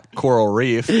of that coral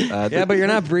reef. Yeah, but you're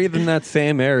not breathing that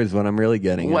same air is what I'm really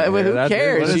getting at. Who here.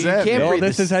 cares? what is that can't mean? breathe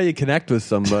This is how you connect with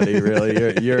somebody,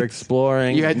 really. You're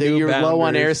exploring. You're low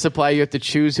on air supply. You have to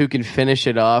choose who can finish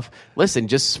it off. Listen,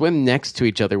 just swim next to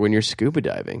each other when you're scuba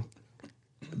diving.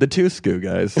 The two SCU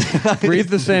guys. Breathe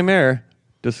the same air,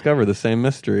 discover the same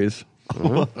mysteries.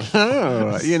 Well, Why,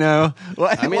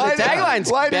 I mean, the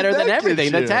tagline's better than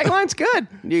everything. The tagline's good.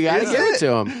 You got to give it to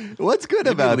them. What's good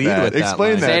about lead that? with that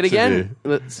Explain line. that Say it to again.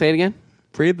 me. Say it again.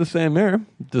 Breathe the same air,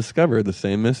 discover the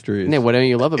same mysteries. Nick, what do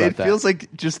you love about It that? feels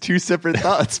like just two separate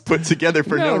thoughts put together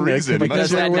for no Nick, reason. because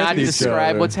Does that you're not with each describe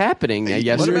other. what's happening?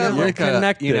 Yes, What or about no? You're like a,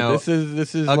 connected.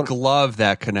 This is a what- glove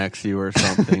that connects you or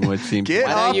something would seem. Get Why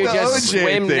don't off you the just OJ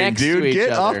swim thing, next to dude. each Get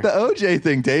other? off the OJ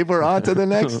thing, Dave. We're on to the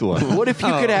next one. What if you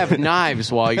could have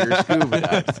knives while you're scuba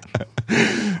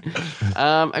diving?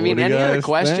 I mean, do you any other guys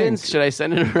questions? think? Should I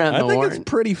send it around I the think horn? it's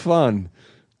pretty fun.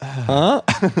 Huh?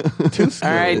 Two SCU.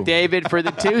 All right, David, for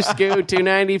the two SCU,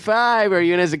 $295. Are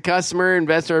you in as a customer,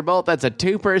 investor, or both? That's a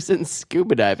two-person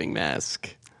scuba diving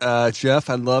mask. Jeff,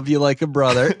 I love you like a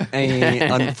brother,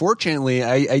 and unfortunately,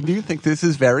 I do think this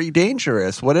is very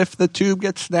dangerous. What if the tube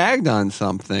gets snagged on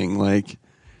something? Like,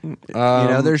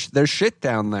 there's shit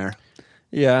down there.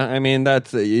 Yeah, I mean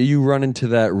that's you run into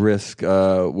that risk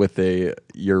with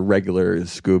your regular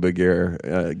scuba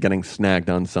gear getting snagged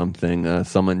on something,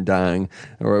 someone dying.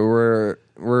 We're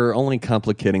only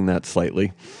complicating that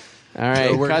slightly. All right,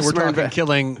 So we're customer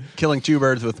talking killing two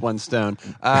birds with one stone.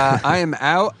 I am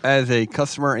out as a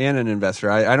customer and an investor.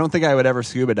 I don't think I would ever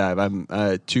scuba dive. I'm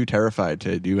too terrified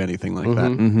to do anything like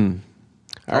that. Mm-hmm.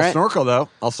 All I'll right. snorkel though.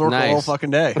 I'll snorkel the whole Nice.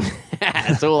 fucking day.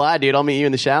 So will I, dude. I'll meet you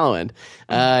in the shallow end.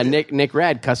 Nick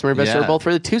Rad, customer, investor, Yeah. or both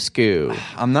for the two SCU.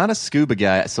 I'm not a scuba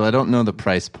guy, so I don't know the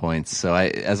price points. So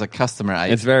as a customer,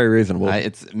 It's very reasonable.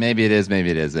 it's maybe it is, maybe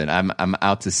it isn't. I'm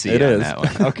out to sea It on is. that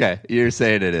one. Okay, you're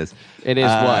saying it is. It is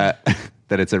what?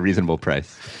 That it's a reasonable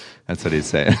price. That's what he's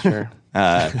saying. Sure.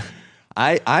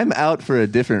 I'm out for a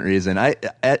different reason.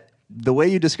 The way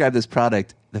you describe this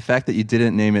product, the fact that you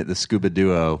didn't name it the Scuba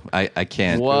Duo, I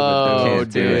can't. Whoa,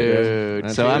 can't do it.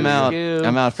 dude. So I'm out. SCU.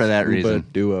 I'm out for that Scuba reason.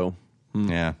 duo,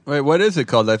 Yeah. Wait, what is it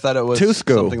called? I thought it was Two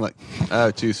SCU. something like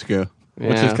two SCU. which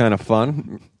Yeah. is kind of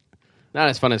fun. Not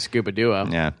as fun as Scuba Duo.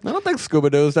 Yeah. I don't think scuba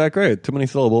duo is that great. Too many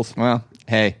syllables. Well,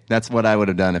 hey, that's what I would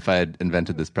have done if I had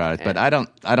invented this product. But I don't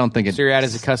think it. So you're out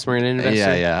as a customer and an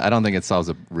investor? Yeah. I don't think it solves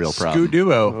a real problem. SCU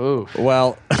Duo. Ooh.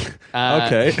 Well,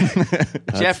 okay.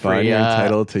 That's Jeffrey, fine. You're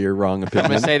entitled to your wrong I'm going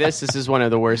opinion. to say this. This is one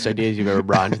of the worst ideas you've ever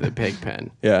brought into the pig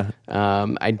pen. Yeah.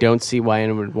 I don't see why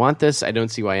anyone would want this. I don't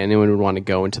see why anyone would want to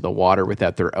go into the water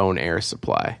without their own air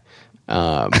supply.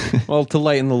 Well, to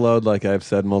lighten the load, like I've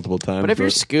said multiple times. But if you're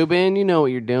scubaing, you know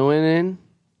what you're doing. In.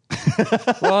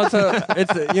 well,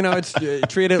 it's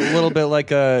treat it a little bit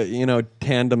like a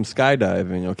tandem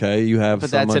skydiving. Okay, you have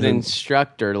But that's someone an who-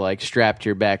 instructor like strapped to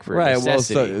your back for right. Well,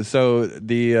 necessity. so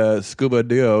the scuba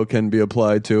duo can be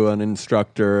applied to an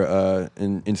instructor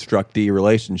instructee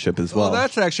relationship as well. Well,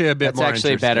 that's actually a bit That's more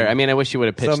actually interesting. better. I mean, I wish you would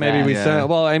have pitched so maybe that. we Yeah. send.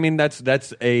 Well, I mean that's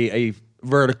a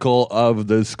vertical of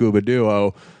the scuba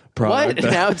duo product.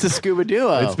 What? Now it's a Scuba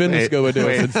Duo. It's been the scuba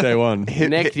duo since day one.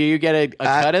 Nick, do you get a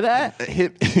cut of that?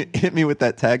 Hit me with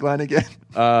that tagline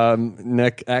again.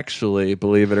 Nick, actually,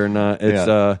 believe it or not, it's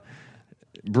Yeah.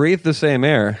 breathe the same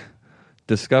air,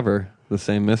 discover the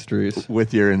same mysteries.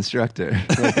 With your instructor.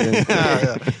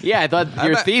 Yeah, I thought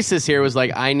your thesis here was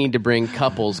like, I need to bring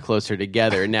couples closer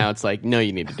together. Now it's like, no,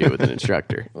 you need to do it with an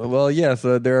instructor. Well, yes,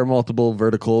 there are multiple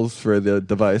verticals for the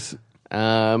device.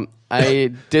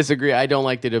 I disagree. I don't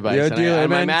like the device. Yeah, and do you- I'm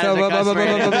man, mad so- as a customer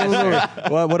and an investor.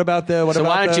 What about the? What So about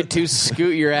why don't the, you two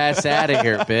scoot your ass out of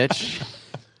here, bitch?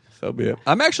 So be it.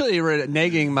 I'm actually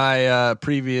negging my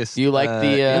previous. You like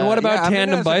the, And what about yeah, I'm in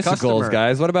tandem as a bicycles, customer.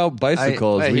 guys? What about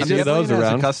bicycles? Wait, We he's see definitely those in as a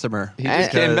around. customer.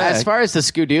 As far as the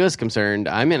Scuba is concerned,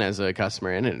 I'm in as a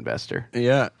customer and an investor.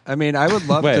 Yeah, I mean, I would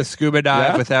love Wait. to scuba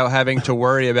dive Yeah? without having to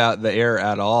worry about the air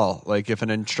at all. Like if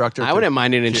an instructor, I wouldn't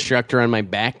mind an instructor on my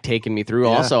back taking me through.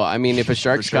 Yeah. Also, I mean, if a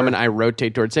shark's sure. coming, I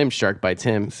rotate towards him. Shark bites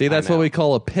him. See, that's I'm what out. we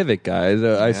call a pivot, guys.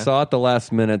 I saw at the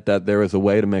last minute that there was a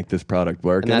way to make this product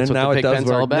work, And that's what now the it Pig does Pen's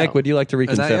work. all about. Nick, would you like to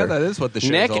reconsider? Yeah, that is what the show's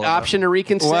Nick, all about. option to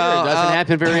reconsider. Well, It doesn't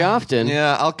happen very often.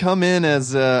 Yeah, I'll come in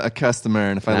as a customer,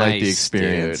 and if I like the Nice,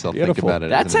 experience, dude. I'll think Beautiful. about it.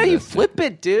 That's as how an you investor. flip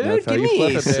it, dude. That's how Give you me flip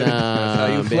it, baby. some, That's how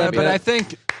you flip baby. But I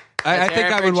think I Let's think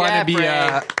hear I it would for want to be.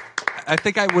 Jeffrey. I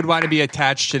think I would want to be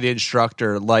attached to the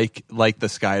instructor, like the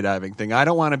skydiving thing. I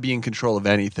don't want to be in control of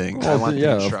anything. I want the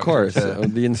yeah, of instructor course. to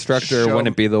The instructor show-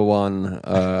 wouldn't be the one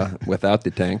without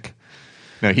the tank.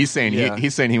 No, he's saying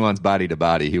he wants body to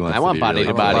body. He wants. I want body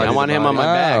to body. I want him on my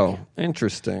back. Oh,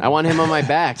 interesting. I want him on my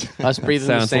back. Us breathing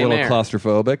the Sounds a same little air.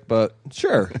 claustrophobic, but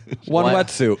sure. One What?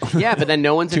 wetsuit. Yeah, but then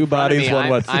no one's Two in front bodies, of me.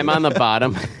 one wetsuit. I'm on the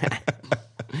bottom.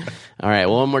 All right,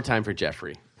 well, one more time for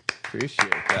Jeffrey. Appreciate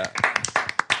that.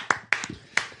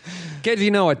 Kids,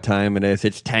 you know what time it is.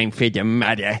 It's time for the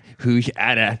mother who's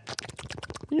at a...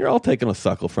 You're all taking a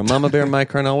suckle from Mama Bear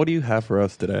Mike Carnell. What do you have for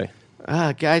us today?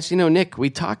 Guys, Nick, we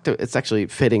talked. It's actually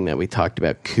fitting that we talked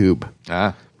about Cube.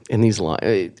 In these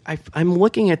I'm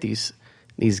looking at these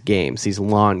games, these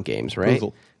lawn games, right?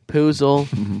 Poozle,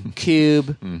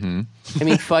 Cube. I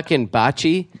mean, fucking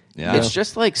bocce. Yeah. It's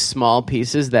just like small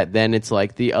pieces that then it's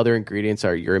like the other ingredients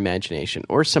are your imagination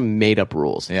or some made up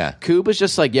rules. Yeah. Cube is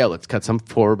just like, let's cut some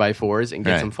 4x4s and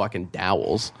get Right. some fucking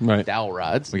dowels, Right. dowel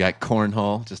rods. We got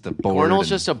cornhole, just a board. Cornhole's and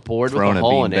just a board with thrown a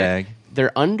hole in beanbag.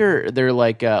 it. They're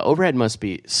like overhead must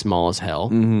be small as hell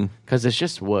because it's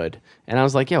just wood. And I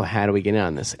was like, how do we get in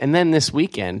on this? And then this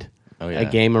weekend, a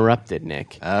game erupted,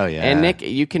 Nick. Oh, yeah. And Nick,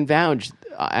 you can vouch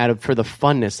for the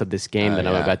funness of this game that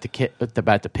I'm yeah.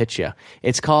 about to pitch you.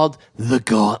 It's called the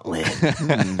Gauntlet.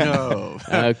 No.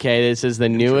 Okay, this is the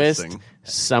newest Interesting.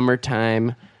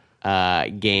 summertime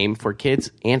game for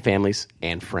kids and families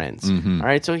and friends. All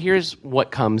right, so here's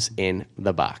what comes in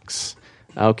the box.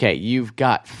 Okay, you've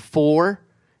got 4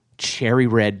 cherry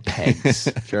red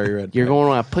pegs. Cherry red. You're going to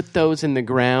want to put those in the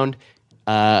ground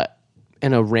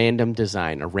in a random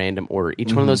design, a random order.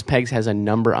 Each one of those pegs has a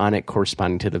number on it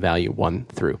corresponding to the value 1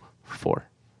 through 4.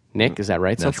 Nick, is that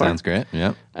right so That far? sounds great.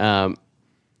 Yep.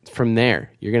 From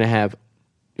there, you're going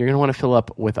to want to fill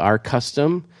up with our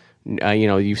custom.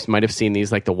 You might have seen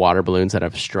these like the water balloons that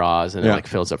have straws and it like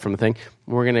fills up from the thing.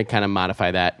 We're going to kind of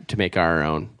modify that to make our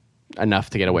own enough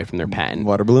to get away from their patent.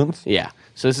 Water balloons? Yeah.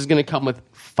 So this is going to come with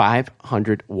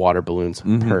 500 water balloons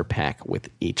per pack with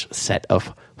each set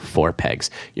of 4 pegs.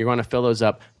 You're going to fill those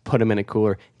up, put them in a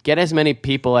cooler, get as many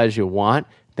people as you want.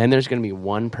 Then there's going to be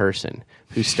one person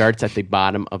who starts at the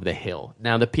bottom of the hill.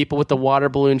 Now, the people with the water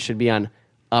balloon should be on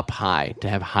up high to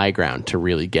have high ground to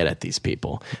really get at these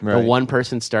people. Right. But one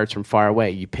person starts from far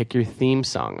away. You pick your theme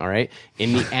song, all right?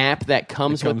 In the app that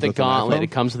comes with the with an Gauntlet, iPhone?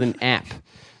 it comes with an app.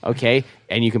 Okay,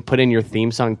 and you can put in your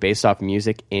theme song based off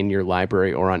music in your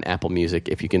library or on Apple Music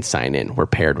if you can sign in. We're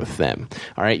paired with them.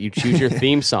 All right, you choose your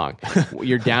theme song.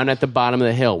 You're down at the bottom of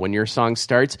the hill. When your song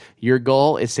starts, your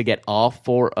goal is to get all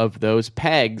 4 of those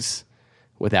pegs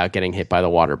without getting hit by the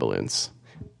water balloons.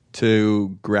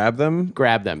 To grab them?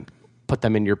 Grab them, put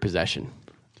them in your possession.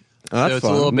 Oh, that's So it's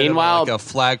fun. a little bit Meanwhile- of like a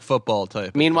flag football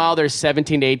type. Meanwhile, there's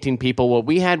 17 to 18 people. What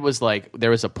we had was like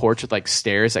there was a porch with like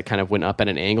stairs that kind of went up at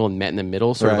an angle and met in the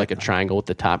middle, sort of Right. like a triangle with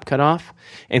the top cut off.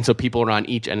 And so people were on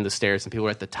each end of the stairs, and people were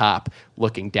at the top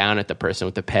looking down at the person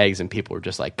with the pegs, and people were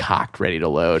just like cocked, ready to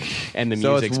load. And the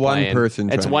So it's music's one playing. person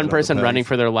It's trying to one get all the person pegs. running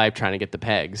for their life trying to get the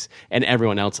pegs, and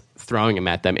everyone else throwing them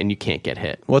at them, and you can't get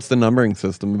hit. What's the numbering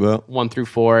system about? 1 through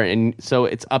 4, and so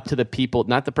it's up to the people,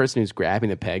 not the person who's grabbing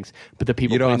the pegs, but the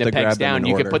people You don't putting have the to pegs grab them down. in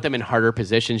You order. could put them in harder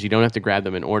positions. You don't have to grab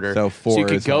them in order. So 4 you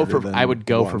could is go harder for. than I would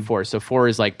go 1. for 4. So 4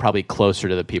 is like probably closer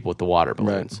to the people with the water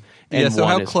balloons. Yeah. And So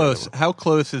 1 how is close? further. How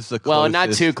close is the? Well, not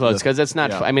closest too close to the- because it's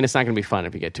not. Yeah. I mean, it's not going to be fun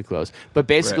if you get too close. But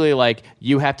basically, like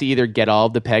you have to either get all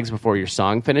of the pegs before your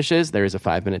song finishes. There is a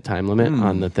 5-minute time limit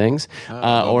on the things,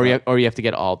 or you have to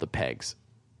get all the pegs.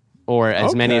 Or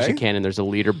as many as you Okay. can, and there's a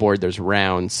leaderboard, there's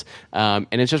rounds, and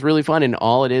it's just really fun. And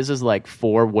all it is like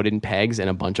 4 wooden pegs and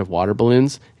a bunch of water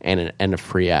balloons and a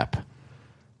free app.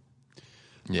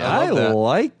 Yeah. I love that.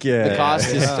 like it. The cost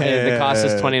is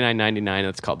 $29.99.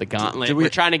 It's called the Gauntlet. We're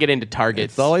trying to get into Target.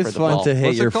 It's always for the fun fall. to hit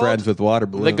What's it your called? friends with water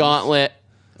balloons. The Gauntlet.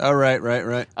 Oh,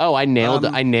 right. Oh, I nailed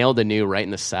a new right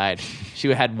in the side. She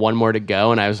had one more to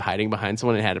go, and I was hiding behind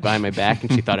someone and had it behind my back,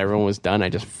 and she thought everyone was done. I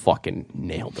just fucking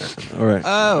nailed her. All right.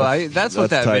 Oh, that's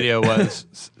what That's that tight. video was.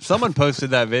 Someone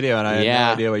posted that video, and I had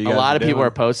no idea what you a guys lot were of people doing.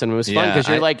 are posting. It was fun Yeah, because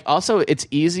you're I- like, also it's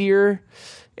easier.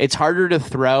 It's harder to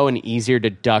throw and easier to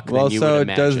duck Well, than you so would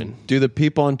imagine. do the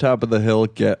people on top of the hill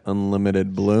get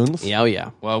unlimited balloons? Yeah, oh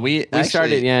yeah. Well, we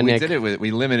started- yeah, we Nick. did it with,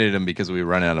 we limited them because we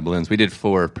run out of balloons. We did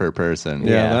 4 per person.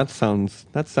 Yeah, Yeah.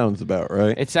 that sounds about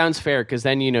right. It sounds fair because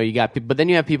then you got, but then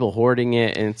you have people hoarding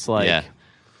it, and it's like, Yeah.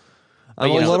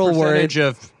 I'm you a know, little worried. Percentage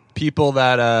of people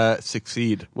that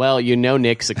succeed. well,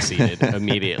 Nick succeeded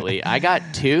immediately. I got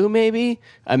 2 maybe.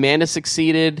 Amanda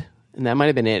succeeded, and that might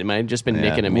have been it. It might have just been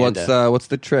Nick and Amanda. What's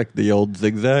the trick? The old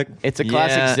zigzag? It's a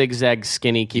classic Yeah. zigzag,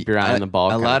 skinny, keep your eye on the ball.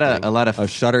 A kind lot of of thing. a lot of A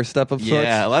shutter step of sorts?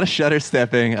 yeah, a lot of shutter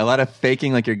stepping, a lot of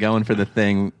faking like you're going for the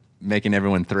thing, making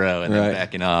everyone throw, and then Right.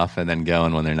 backing off, and then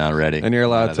going when they're not ready. And you're A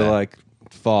lot allowed of to that. like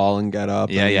fall and get up.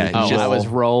 Yeah, and yeah. you can Oh, Just- I was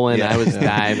rolling. Yeah. I was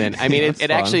diving. I mean, That's it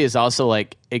fun. actually is also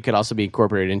like it could also be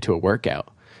incorporated into a workout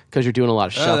because you're doing a lot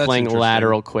of that's shuffling, interesting.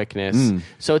 lateral quickness.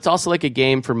 So it's also like a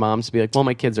game for moms to be like, well,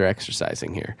 my kids are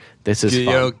exercising here. This is You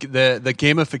fun. know, the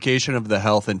gamification of the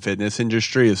health and fitness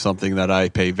industry is something that I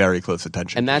pay very close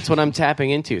attention And to. that's what I'm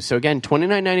tapping into. So again,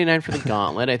 $29.99 for the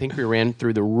Gauntlet. I think we ran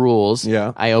through the rules.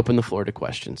 Yeah. I open the floor to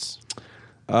questions.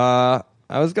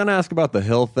 I was going to ask about the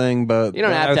hill thing, but You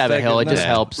don't then I have was to have a thinking, hill. It no. just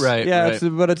helps. Right. Yeah, right.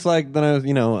 but it's like then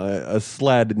a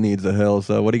sled needs a hill.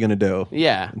 So what are you going to do?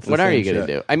 Yeah. It's the What are same you going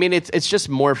to shit. do? I mean, it's just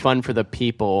more fun for the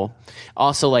people.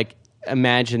 Also, like,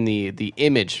 imagine the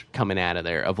image coming out of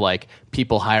there of like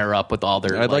people higher up with all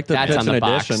their. I'd like to that's pitch on the an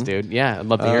box, addition. dude. Yeah, I'd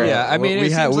love to hear it. Yeah, I mean, we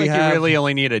it have- seems we like have- you really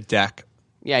only need a deck.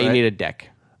 Yeah, you right? need a deck.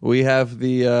 We have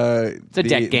the a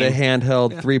deck game. the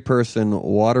handheld 3-person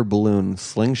water balloon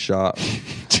slingshot.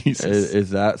 Jesus.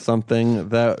 Is that something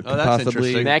that could that's possibly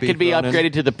interesting. That could be thrown in?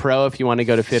 upgraded to the Pro if you want to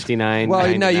go to $59. Well,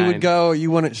 you $99. would go.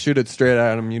 You wouldn't shoot it straight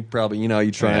at him. You'd probably,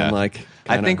 you try Yeah. and like.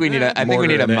 I think we need a. I think we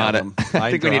need a I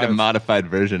think we need a modified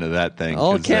version of that thing.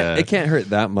 Oh, 'cause, it can't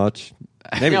hurt that much.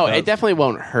 Maybe No, does. it definitely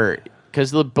won't hurt because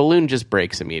the balloon just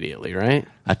breaks immediately, right?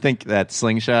 I think that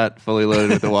slingshot fully loaded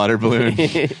with the water balloon.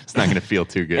 It's not going to feel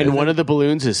too good. And one of the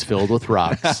balloons is filled with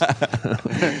rocks.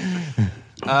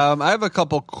 I have a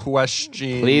couple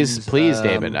questions. Please,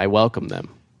 David, I welcome them.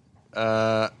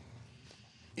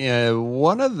 Yeah,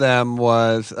 one of them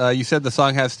was you said the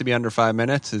song has to be under 5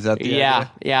 minutes. Is that the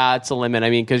idea? Yeah, it's a limit. I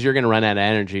mean, because you're going to run out of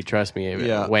energy. Trust me,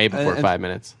 Yeah. way before And- 5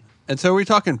 minutes. And so are we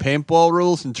talking paintball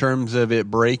rules in terms of it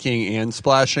breaking and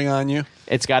splashing on you?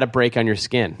 It's got to break on your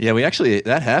skin. Yeah,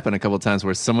 that happened a couple of times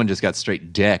where someone just got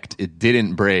straight decked. It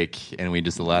didn't break, and we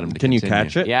just allowed him to Can you continue.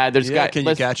 catch it? Yeah, can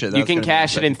you catch it? That You was can gonna be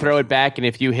cash my it and throw it back, and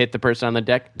if you hit the person on the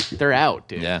deck, they're out,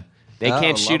 dude. Yeah. They Oh,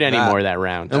 can't love shoot that. anymore that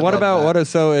round. And what love about that. what is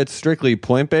so? It's strictly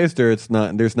point based, or it's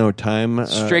not? There's no time.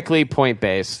 Strictly point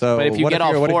based. So but if you what get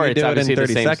all what if four, you it's do it obviously in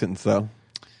 30 the same. seconds. So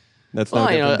that's no Well,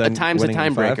 different a than time's a winning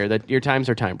in 5. tiebreaker. That your times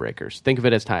are timebreakers. Think of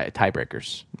it as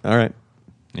tiebreakers. All right,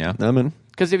 Yeah. I'm in.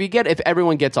 Because if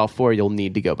everyone gets all 4, you'll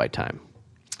need to go by time.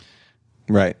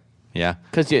 Right. Yeah.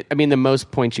 Because the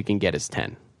most points you can get is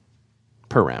 10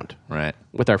 per round Right.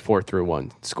 with our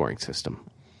 4-through-1 scoring system.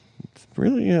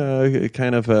 Really,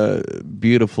 kind of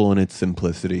beautiful in its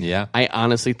simplicity. Yeah. I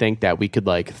honestly think that we could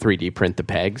 3D print the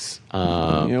pegs. We come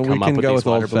up can with go these with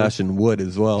water old balloons. fashioned wood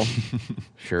as well.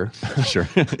 Sure. Sure.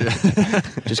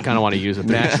 Just kind of want to use it.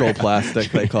 Natural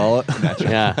plastic, they call it.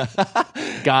 Yeah.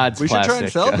 God's We should plastic. try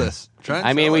and sell this.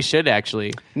 I mean, we should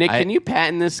actually. Nick, can you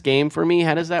patent this game for me?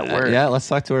 How does that work? Yeah, let's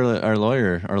talk to our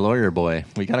lawyer boy.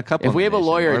 We got a couple. If we have a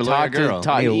lawyer, or girl.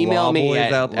 Any email law me boys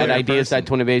at out there?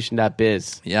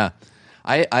 ideas.twinnovation.biz. Yeah.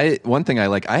 One thing I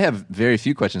like. I have very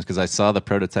few questions because I saw the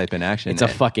prototype in action. It's a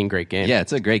fucking great game. Yeah,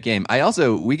 it's a great game.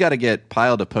 We got to get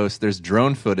Pile to post. There's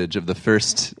drone footage of the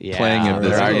first playing of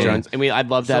this there are game. drones. I mean, I'd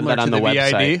love to have Similar that on to the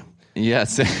website. VID? Yeah,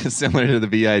 similar to the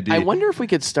VID. I wonder if we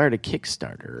could start a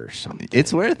Kickstarter or something.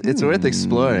 It's worth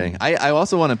exploring. I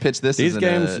also want to pitch this These as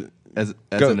games- as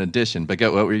Go. an addition. But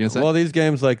what were you going to say? Well, these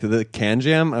games like the Can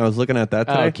Jam, I was looking at that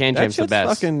today. Can That Jam's the shit's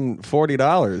best. fucking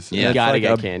 $40. Yeah. It's Gotta like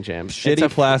get a Can Jam. It's shitty a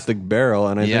plastic barrel,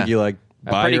 and I Yeah. think you a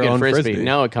buy pretty your good own frisbee.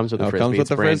 No, it comes with a Oh, it frisbee. comes with It's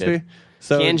the branded. frisbee.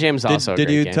 So Can Jam's also a Did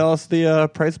great you game. tell us the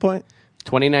price point?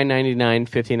 $29.99,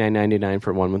 $59.99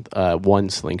 for one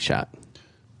slingshot.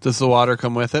 Does the water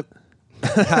come with it?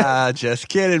 Just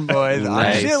kidding, boys.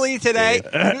 Nice. I'm silly today.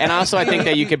 And also, I think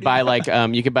that you could buy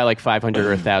 500 or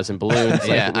 1,000 balloons.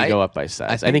 Yeah, we go up by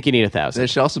size. I think you need 1,000. there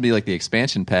should also be the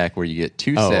expansion pack where you get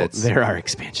 2 Oh, sets. there are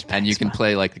expansion packs. And you can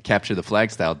play the capture the flag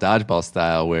style, dodgeball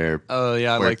style, where Oh,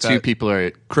 yeah, I where like 2 that. people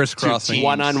are Crisscrossing. 2 teams.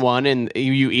 1-on-1, and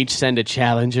you each send a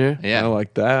challenger. Yeah, I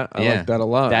like that. I Yeah. like that a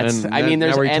lot. That's- And I mean, now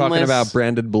there's are we talking endless- about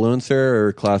branded balloons here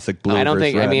or classic blue? I don't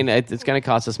versus think. I red? mean, it's going to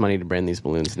cost us money to brand these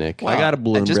balloons, Nick. I got a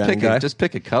balloon just brand guy. just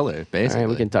pick a color, All basically. right,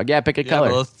 we can talk. Yeah, pick a Yeah, color.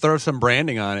 but let's throw some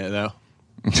branding on it, though.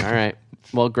 All right.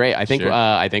 Well, great. I think. Sure.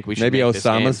 I think we should Maybe make this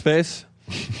Osama's game. face.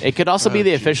 It could also be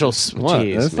the official. What?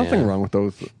 Jeez, There's nothing man. wrong with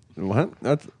those. What?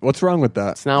 What's wrong with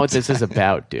that? It's not what this is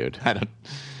about, dude. I don't.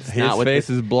 His not what face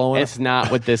this- is blowing. It's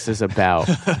not what this is about.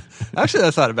 Actually,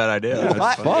 that's not a bad idea.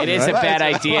 It's fun, It is a right? bad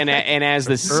idea, and as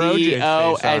the OJ face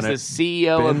CEO, on as it. the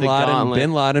CEO of Bin the Laden, Gauntlet,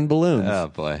 Bin Laden balloons. Oh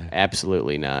boy.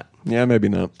 absolutely not. Yeah, maybe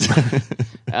not.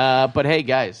 But hey,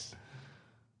 guys,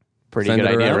 pretty Send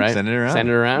good it idea, around? right? Send it around. Send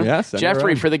it around. Yeah, send it Jeffrey,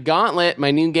 around. for the Gauntlet,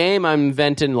 my new game, I'm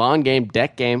inventing lawn game,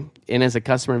 deck game, and as a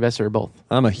customer investor, both.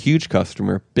 I'm a huge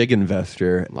customer, big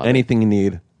investor. Love Anything you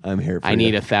need, I'm here for I you.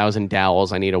 need 1,000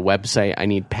 dowels. I need a website. I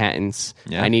need patents.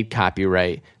 Yeah. I need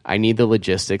copyright. I need the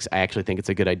logistics. I actually think it's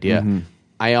a good idea.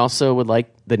 I also would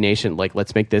like the nation. Like,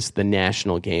 let's make this the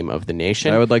national game of the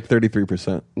nation. I would like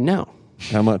 33%. No.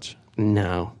 How much?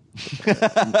 No.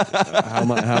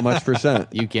 How much percent?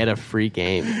 You get a free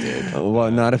game, dude.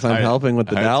 Well, not if I'm helping with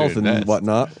the I'd dowels do and this.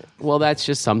 whatnot. Well, that's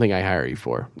just something I hire you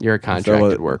for. You're a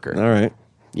contracted worker. All right.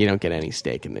 You don't get any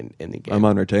stake in the game. I'm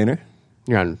on retainer.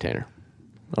 You're on retainer.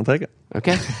 I'll take it.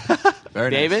 Okay.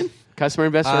 Very nice. David, customer,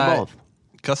 investor, or both?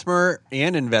 Customer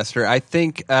and investor. I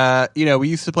think, we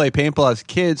used to play paintball as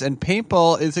kids, and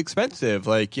paintball is expensive.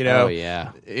 Like, Oh,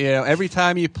 yeah. Every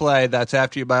time you play, that's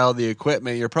after you buy all the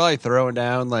equipment, you're probably throwing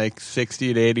down like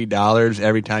 $60 to $80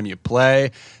 every time you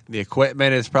play. The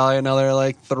equipment is probably another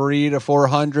like $300 to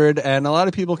 $400, and a lot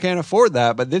of people can't afford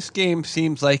that. But this game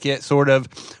seems like it sort of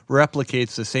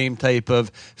replicates the same type of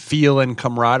feel and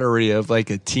camaraderie of like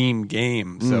a team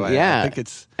game. So I think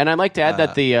it's. And I'd like to add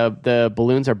that the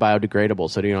balloons are biodegradable,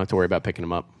 so you don't have to worry about picking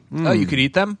them up. Oh, you could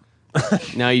eat them,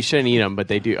 No, you shouldn't eat them, but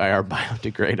they are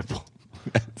biodegradable.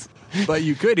 but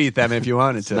you could eat them if you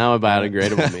wanted to. Now what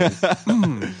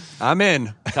biodegradable means. I'm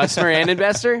in, Customer and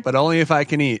investor? but only if I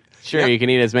can eat. Sure, you can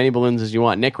eat as many balloons as you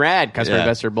want. Nick Rad, customer, Yeah.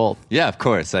 investor, both. Yeah, of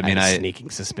course. I mean, I have a I sneaking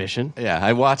suspicion.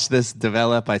 I watched this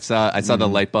develop. I saw the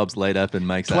light bulbs light up in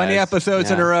Mike's 20 eyes.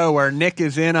 episodes in a row where Nick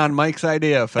is in on Mike's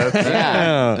idea, folks.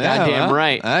 Yeah, goddamn well,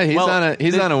 right.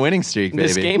 He's on a winning streak, baby.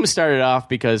 This game started off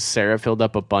because Sarah filled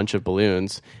up a bunch of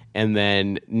balloons, and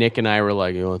then Nick and I were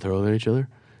like, "You want to throw them at each other?"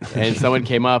 And someone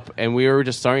came up, and we were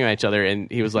just throwing at each other, and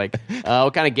he was like,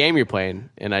 "What kind of game you're playing?"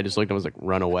 And I just looked at him and was like,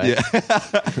 "Run away."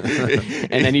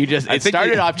 And then it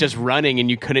started off just running, and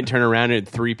you couldn't turn around, and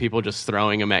three people just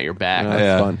throwing them at your back.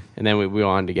 That's fun. And then we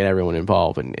wanted to get everyone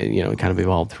involved, and it kind of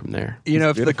evolved from there.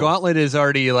 If the Gauntlet is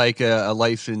already like a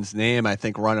licensed name, I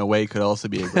think Runaway could also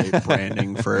be a great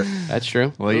branding for it. That's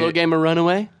true. Well, a little game of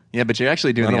Runaway. Yeah, but you're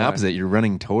actually doing Run the away. opposite. You're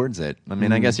running towards it. I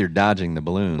mean, I guess you're dodging the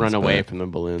balloons. Run away but- from the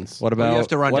balloons. What about you have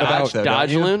to run what dodge, about though, Dodge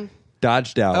don't you? balloon?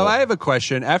 dodge dowel? Oh, I have a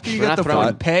question. After you We're get not the throwing-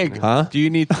 fourth peg, Huh? do you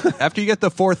need after you get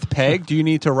the fourth peg, do you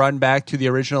need to run back to the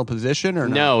original position or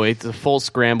not? No, it's a full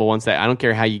scramble. Once I don't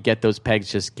care how you get those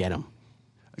pegs, just get them.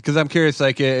 Because I'm curious,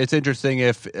 like it's interesting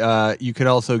if you could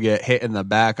also get hit in the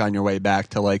back on your way back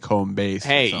to like home base. or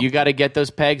Hey, something. you got to get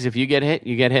those pegs. If you get hit,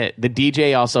 you get hit. The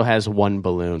DJ also has one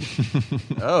balloon.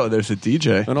 Oh, there's a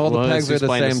DJ. And all the Well, pegs let's are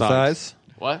the explain the same songs. size?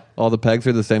 What? All the pegs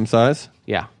are the same size?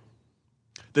 Yeah.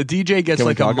 The DJ gets Can we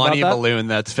like a talk about money that? balloon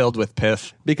that's filled with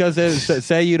piss. Because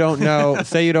say you don't know,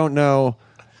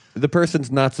 the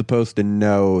person's not supposed to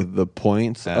know the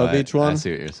points of each I one.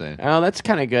 see what you're saying. Oh, that's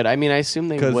kind of good. I mean, I assume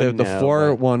they Because would if the know, four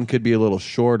but- one could be a little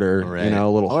shorter, Right. a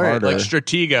little Or, harder. Like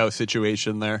Stratego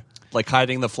situation there. Like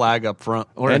hiding the flag up front.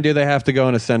 And do they have to go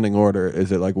in ascending order?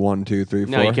 Is it like 1, 2, 3,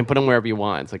 4? No, you can put them wherever you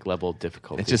want. It's like level of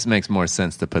difficulty. It just makes more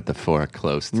sense to put the four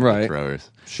close to the Right. throwers.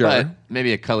 Sure. But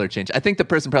maybe a color change. I think the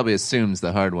person probably assumes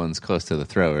the hard one's close to the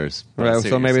throwers. But I Right, see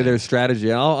so what you're maybe saying. there's strategy.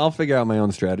 I'll figure out my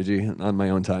own strategy on my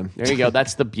own time. There you go.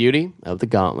 That's the beauty of the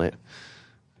Gauntlet.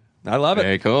 I love it.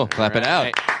 Very cool. Clap it out.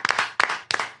 Right.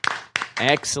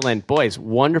 Excellent. Boys,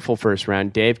 wonderful first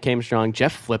round. Dave came strong.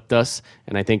 Jeff flipped us,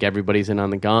 and I think everybody's in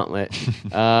on the Gauntlet.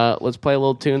 Let's play a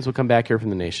little tunes. We'll come back here from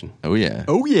the nation. Oh, yeah.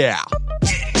 Oh yeah.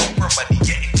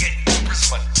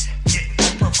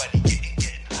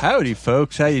 Howdy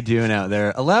folks, how you doing out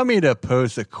there? Allow me to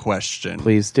pose a question.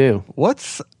 Please do.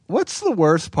 What's the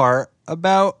worst part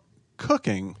about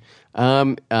cooking?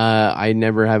 I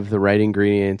never have the right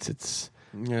ingredients. It's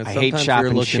Yeah, I hate sometimes chopping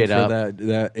you're looking shit for up.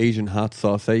 that Asian hot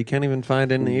sauce that you can't even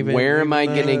find in even. Where am I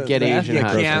gonna get the Asian ethnic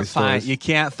hot grocery sauce? stores. You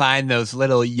can't find those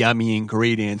little yummy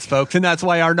ingredients, folks, and that's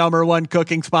why our number one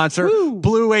cooking sponsor,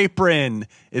 Blue Apron,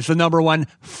 is the number one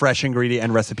fresh ingredient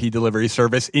and recipe delivery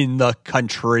service in the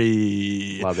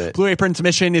country. Love it. Blue Apron's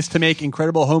mission is to make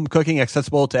incredible home cooking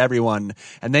accessible to everyone,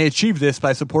 and they achieve this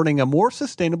by supporting a more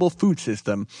sustainable food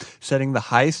system, setting the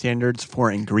highest standards for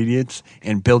ingredients,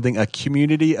 and building a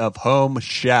community of home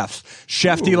chefs.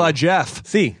 Chef De La Jeff,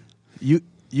 See, you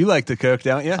like to cook,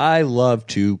 don't you? I love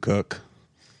to cook.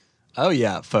 Oh,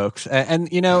 yeah, folks. And,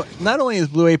 not only is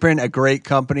Blue Apron a great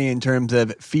company in terms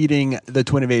of feeding the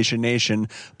Twinnovation Nation,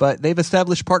 but they've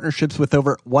established partnerships with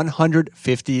over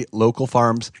 150 local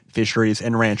farms, fisheries,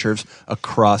 and ranchers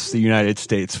across the United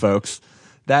States, folks.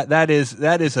 That is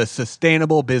a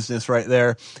sustainable business right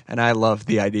there, and I love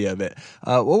the idea of it.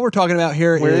 What we're talking about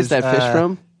here Where is that fish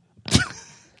from?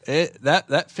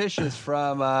 That fish is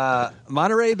from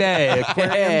Monterey Bay.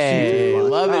 Aquarium Hey, Seafood.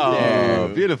 love it there. Oh,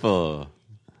 beautiful.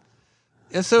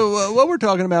 Yeah, so what we're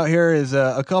talking about here is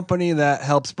a company that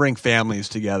helps bring families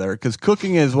together because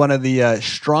cooking is one of the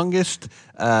strongest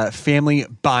family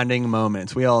bonding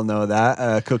moments. We all know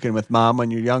that. Cooking with mom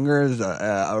when you're younger is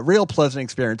a real pleasant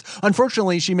experience.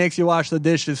 Unfortunately, she makes you wash the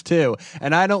dishes too.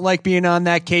 And I don't like being on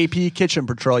that KP kitchen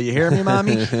patrol. You hear me,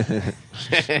 Mommy?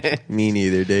 Me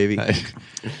neither, Davey.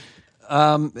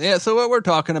 Yeah, so what we're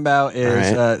talking about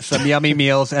is some yummy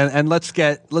meals, and let's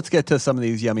get to some of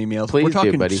these yummy meals. Please we're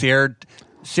talking do, buddy.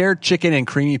 seared chicken and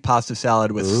creamy pasta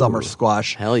salad with summer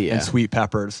squash hell yeah. and sweet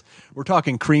peppers. We're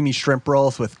talking creamy shrimp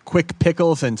rolls with quick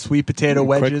pickles and sweet potato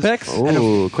wedges. Quick picks?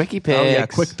 Ooh, quickie picks. Oh yeah,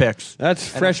 quick picks. That's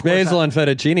And fresh of course basil and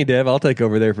fettuccine, Dave. I'll take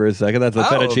over there for a second. That's a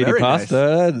fettuccine very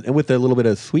pasta with a little bit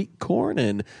of sweet corn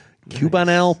and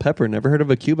Cubanelle pepper. Never heard of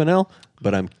a Cubanelle,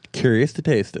 but I'm curious to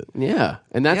taste it. Yeah,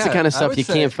 and that's the Yeah, kind of I stuff would you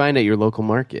say- can't find at your local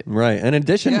market. Right. In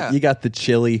addition, Yeah. you got the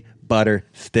chili butter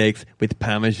steaks with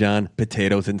Parmesan,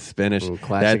 potatoes, and spinach. Ooh,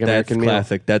 classic American that's meal.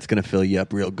 classic. That's going to fill you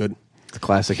up real good. It's a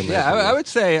classic American. Yeah, I meal. would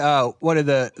say one of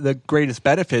the greatest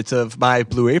benefits of my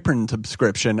Blue Apron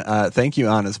subscription, thank you,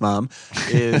 Anna's mom,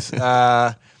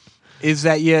 is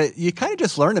that you kind of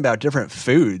just learn about different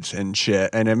foods and shit,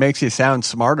 and it makes you sound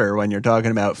smarter when you're talking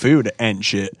about food and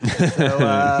shit. So,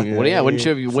 Well, yeah, wouldn't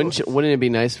it be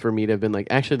nice for me to have been like,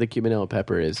 actually, the Cubanelle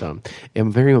pepper is a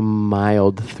very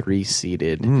mild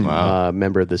 3-seated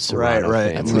member of the Serrano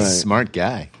right. That's family. a smart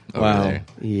guy over Wow. there.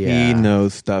 Yeah. He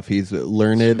knows stuff. He's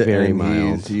learned Very and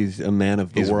mild. he's a man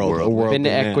of the He's world. worldly. A worldly Been to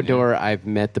man. Ecuador. I've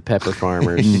met the pepper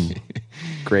farmers.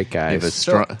 Great You have a guys.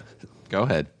 strong. Go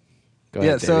ahead. Go ahead,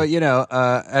 yeah, so Davey.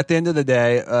 at the end of the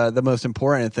day, the most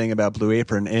important thing about Blue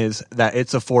Apron is that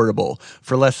it's affordable.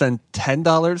 For less than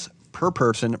 $10 per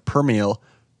person per meal,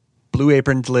 Blue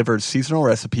Apron delivers seasonal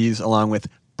recipes along with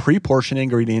pre-portioned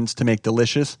ingredients to make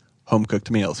delicious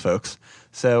home-cooked meals, folks.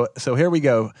 So here we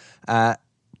go. On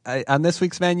this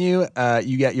week's menu,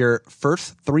 you get your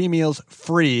first 3 meals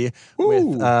free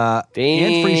with and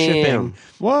free shipping.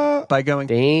 What? By going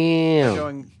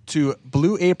Damn. to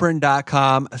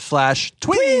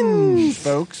blueapron.com/twins,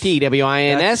 folks.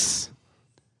 TWINS.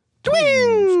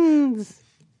 Twins.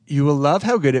 You will love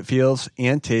how good it feels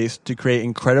and tastes to create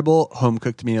incredible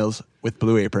home-cooked meals with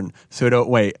Blue Apron. So don't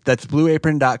wait. That's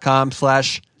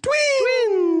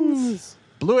blueapron.com/twins.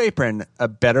 Blue Apron, a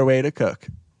better way to cook.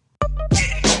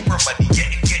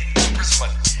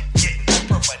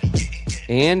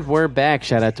 And we're back.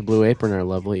 Shout out to Blue Apron, our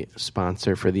lovely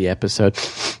sponsor for the episode.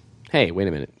 Hey, wait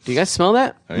a minute. Do you guys smell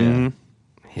that? Oh, yeah.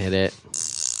 Hit it.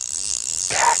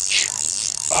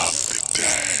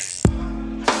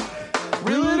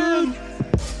 Reel it in.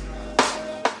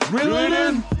 Reel it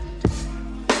in.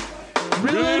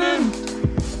 Reel it in.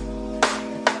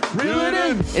 Reel it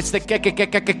in. It's the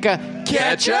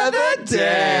Catch of the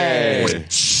day.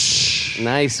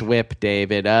 Nice whip,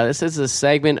 David. This is a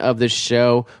segment of the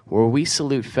show where we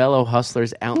salute fellow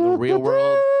hustlers out in the real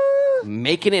world,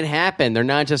 making it happen. They're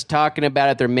not just talking about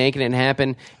it; they're making it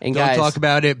happen. And Don't guys, talk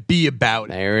about it, be about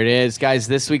it. there it is, guys.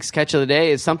 This week's catch of the day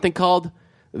is something called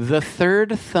the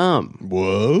third thumb.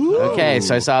 Whoa. Okay,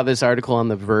 so I saw this article on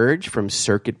The Verge from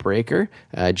Circuit Breaker.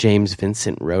 James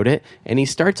Vincent wrote it, and he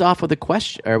starts off with a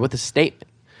question or with a statement.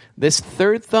 This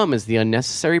third thumb is the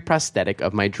unnecessary prosthetic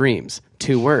of my dreams.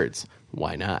 2 words.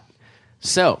 Why not?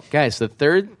 So, guys, the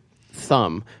third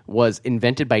thumb was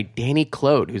invented by Danny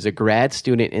Clode, who's a grad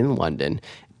student in London,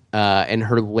 and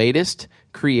her latest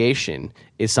creation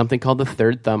is something called the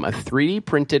third thumb, a 3D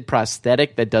printed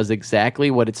prosthetic that does exactly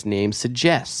what its name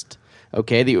suggests.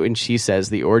 Okay, and she says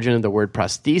the origin of the word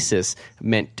prosthesis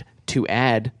meant to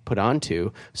add, put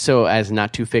onto, so as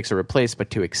not to fix or replace, but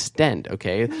to extend,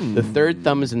 okay? The third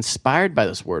thumb is inspired by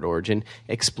this word origin,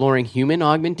 exploring human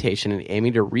augmentation and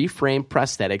aiming to reframe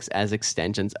prosthetics as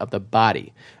extensions of the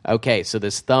body. Okay, so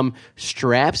this thumb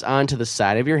straps onto the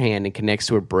side of your hand and connects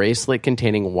to a bracelet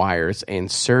containing wires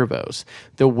and servos.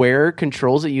 The wearer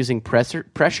controls it using pressure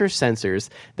sensors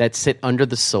that sit under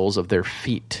the soles of their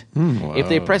feet. If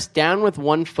they press down with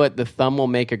one foot, the thumb will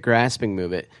make a grasping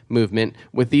movement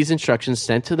with these instructions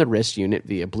sent to the wrist unit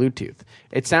via Bluetooth.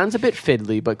 It sounds a bit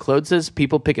fiddly, but Claude says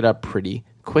people pick it up pretty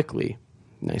quickly.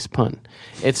 Nice pun.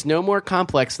 It's no more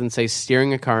complex than, say,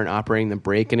 steering a car and operating the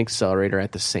brake and accelerator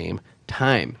at the same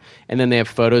time. And then they have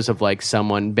photos of like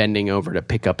someone bending over to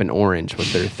pick up an orange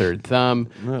with their third thumb,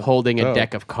 holding a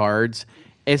deck of cards.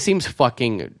 It seems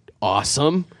fucking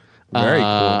awesome. Very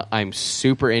cool. I'm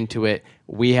super into it.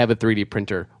 We have a 3D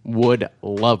printer. Would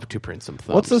love to print some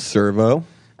thumbs. What's a servo?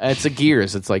 It's a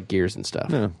gears. It's like gears and stuff.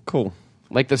 Yeah, cool.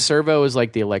 Like the servo is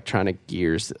like the electronic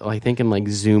gears. I think in like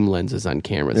zoom lenses on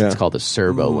cameras, Yeah. it's called a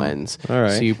servo lens. All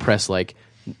right. So you press like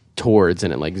towards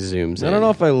and it like zooms in. I don't know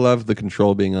if I love the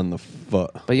control being on the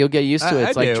foot. But you'll get used to it.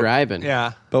 It's I like do. driving.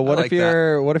 Yeah. But what I if like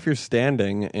that. what if you're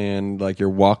standing and like you're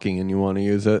walking and you want to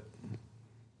use it?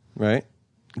 Right?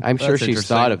 I'm sure That's she's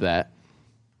interesting. thought of that.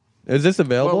 Is this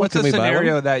available? Well, what's Can a we buy one?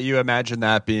 scenario that you imagine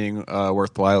that being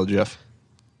worthwhile, Jeff?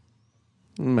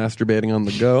 Masturbating on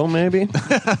the go, maybe.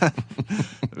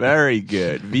 Very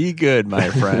good. Be good, my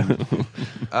friend.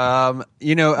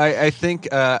 I think,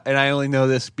 and I only know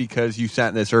this because you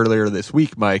sent this earlier this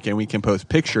week, Mike, and we can post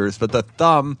pictures, but the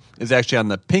thumb is actually on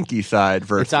the pinky side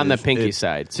versus... It's on the pinky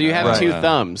side. So you have Right. two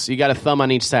thumbs. You got a thumb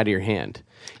on each side of your hand.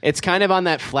 It's kind of on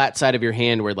that flat side of your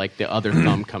hand where like the other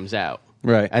thumb comes out.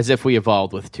 Right. As if we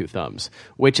evolved with two thumbs,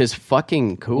 which is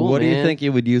fucking cool. What do you man. think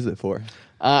you would use it for?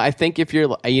 I think if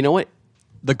you're, you know what?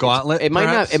 The gauntlet, It might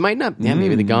perhaps? not. It might not. Yeah,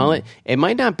 maybe the gauntlet. It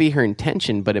might not be her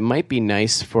intention, but it might be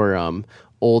nice for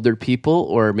older people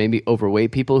or maybe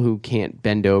overweight people who can't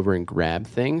bend over and grab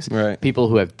things. Right. People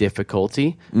who have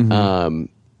difficulty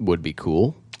would be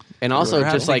cool. And also,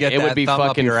 Perhaps just to like get it would that be thumb up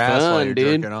fucking your ass while fun, you're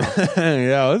dude. jerking off.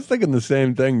 Yeah, I was thinking the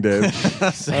same thing, Dave. I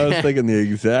was thinking the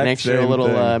exact An extra same little.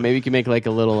 thing. Maybe you can make like a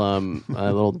little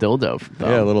dildo. Thumb.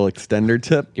 Yeah, a little extender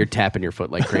tip. You're tapping your foot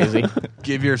like crazy.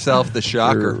 Give yourself the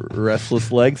shocker.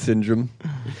 Restless leg syndrome.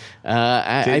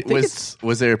 I think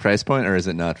Was there a price point, or is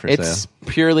it not for it's sale?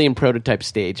 purely in prototype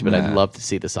stage, but I'd Yeah. love to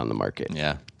see this on the market.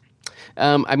 Yeah.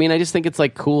 I mean, I just think it's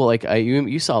like cool. Like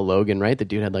you saw Logan, right? The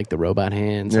dude had like the robot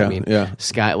hands. Yeah, I mean, yeah.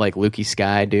 Sky, like Lukey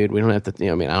Sky, dude. We don't have to.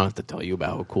 I mean, I don't have to tell you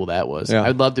about how cool that was. Yeah.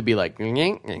 I'd love to be like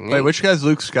Wait, which guy's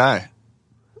Luke Sky?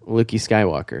 Lukey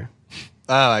Skywalker.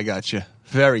 Oh, I got you.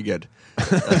 Very good.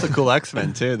 That's a cool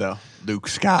X-Men, too, though. Luke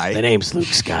Sky. The name's Luke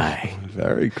Sky.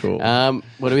 Very cool.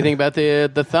 What do we think about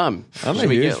the thumb? I'm a Should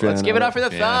we huge fan let's give of it it. up for the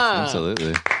Yeah, thumb.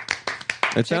 absolutely.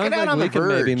 It sounds it out like on we The can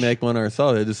maybe Verge. make one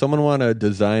ourselves. Does someone want to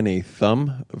design a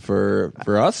thumb for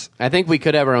us? I think we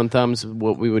could have our own thumbs.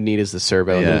 What we would need is the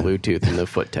servo, Yeah. the Bluetooth, and the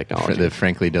foot For technology. the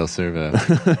Frankly Del Servo.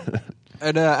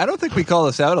 And I don't think we call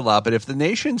this out a lot, but if the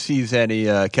nation sees any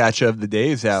catch of the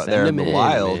days out Send there in them the in,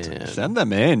 wild, man. send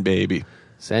them in, baby.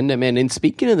 Send them in. And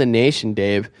speaking of the nation,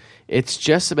 Dave, it's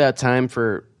just about time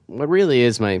for what really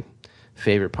is my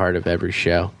favorite part of every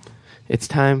show. It's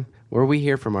time where we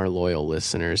hear from our loyal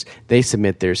listeners. They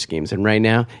submit their schemes. And right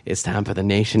now, it's time for the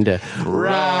nation to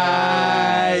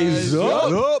rise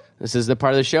up. This is the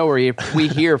part of the show where we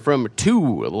hear from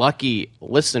two lucky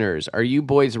listeners. Are you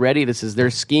boys ready? This is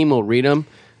their scheme. We'll read them.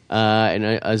 And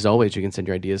as always, you can send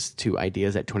your ideas to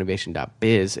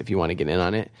ideas@twinnovation.biz if you want to get in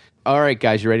on it. All right,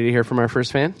 guys, you ready to hear from our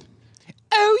first fan?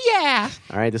 Oh, yeah.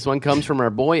 All right, this one comes from our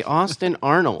boy, Austin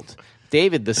Arnold.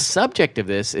 David, the subject of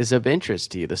this is of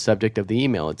interest to you, the subject of the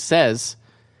email. It says,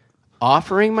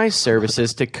 offering my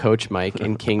services to Coach Mike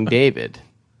and King David.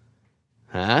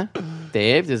 Huh?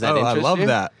 Dave, does that Oh, I interest love you?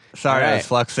 that. Sorry, All I right. was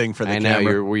flexing for the I know,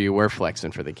 camera. you were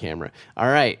flexing for the camera. All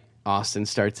right, Austin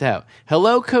starts out.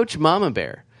 Hello, Coach Mama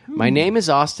Bear. My name is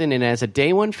Austin, and as a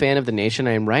day one fan of the nation,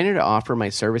 I am writing to offer my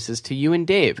services to you and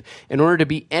Dave in order to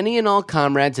be any and all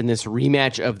comrades in this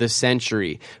rematch of the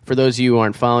century. For those of you who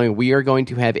aren't following, we are going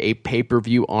to have a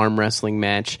pay-per-view arm wrestling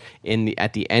match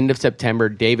at the end of September.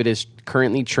 David is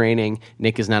currently training.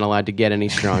 Nick is not allowed to get any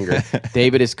stronger.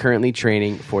 David is currently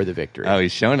training for the victory. Oh,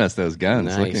 he's showing us those guns.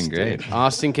 Nice, Looking great. dude.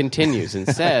 Austin continues and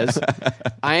says,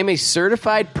 I am a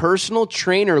certified personal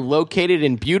trainer located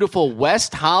in beautiful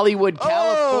West Hollywood,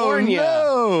 California.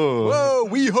 Whoa,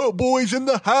 we hope boys in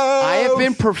the house. I have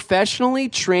been professionally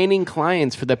training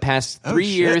clients for the past 3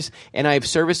 shit. years, and I've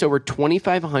serviced over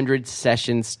 2,500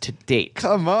 sessions to date.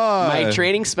 Come on. My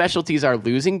training specialties are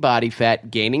losing body fat,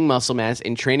 gaining muscle mass,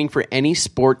 and training for any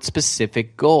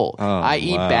sport-specific goal,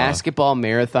 i.e. wow. basketball,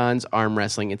 marathons, arm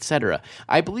wrestling, etc.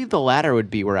 I believe the latter would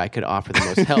be where I could offer the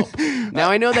most help. Now,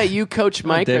 I know that you, Coach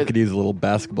Mike, Dave are could use a little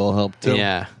basketball help too.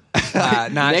 yeah.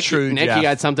 Not Nick, true, Nick, Jeff. you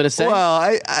got something to say?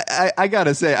 Well, I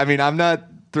gotta say, I mean, I'm not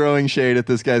throwing shade at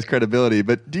this guy's credibility,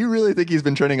 but do you really think he's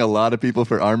been training a lot of people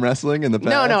for arm wrestling in the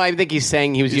past? no, I think he's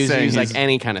saying he was He's using saying like he's-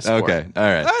 any kind of sport. Okay, all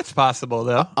right. That's possible,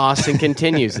 though. Austin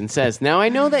continues and says, now I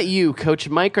know that you, Coach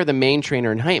Mike, are the main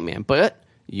trainer and hype man, but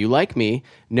you, like me,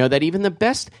 know that even the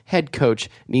best head coach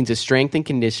needs a strength and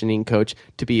conditioning coach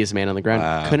to be his man on the ground.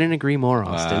 Wow. Couldn't agree more,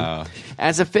 Austin. Wow.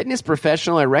 As a fitness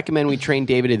professional, I recommend we train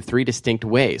David in 3 distinct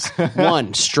ways.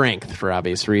 1, strength, for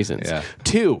obvious reasons. Yeah.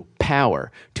 2,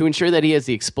 power, to ensure that he has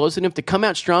the explosiveness to come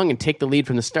out strong and take the lead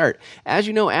from the start. As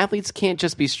you know, athletes can't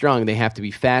just be strong. They have to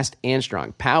be fast and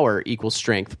strong. Power equals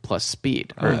strength plus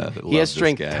speed. He love has this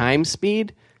strength guy. times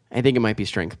speed. I think it might be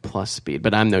strength plus speed,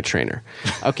 but I'm no trainer.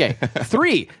 Okay.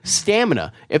 3,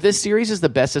 stamina. If this series is the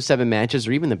best of 7 matches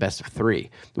or even the best of 3,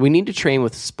 we need to train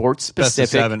with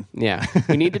sports-specific... Best of 7. Yeah.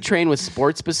 We need to train with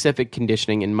sports-specific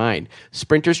conditioning in mind.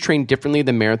 Sprinters train differently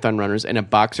than marathon runners, and a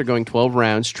boxer going 12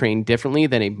 rounds train differently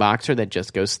than a boxer that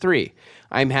just goes 3.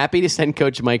 I'm happy to send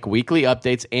Coach Mike weekly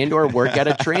updates and or work out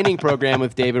a training program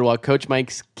with David while Coach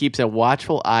Mike keeps a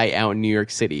watchful eye out in New York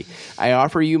City. I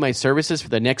offer you my services for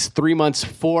the next 3 months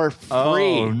for free.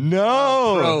 Oh,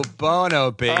 no. Pro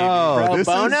bono, baby. Pro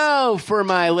bono for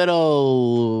my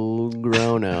little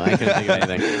grono. I couldn't think of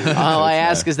anything. All I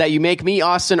ask is that you make me,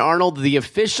 Austin Arnold, the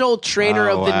official trainer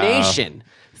of the nation.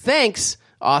 Thanks,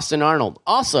 Austin Arnold.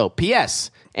 Also,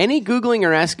 P.S., any Googling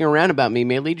or asking around about me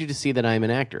may lead you to see that I am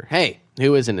an actor. Hey,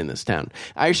 who isn't in this town?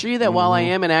 I assure you that while I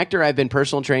am an actor, I've been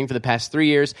personal training for the past 3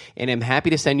 years, and am happy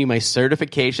to send you my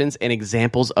certifications and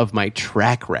examples of my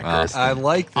track record. I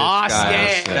like this Austin.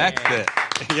 guy. Respect it.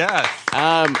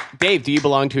 Yes. Dave, do you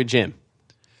belong to a gym?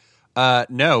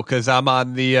 No, because I'm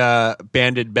on the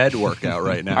banded bed workout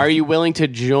right now. Are you willing to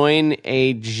join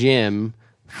a gym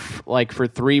like for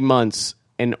 3 months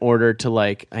in order to,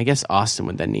 like, I guess Austin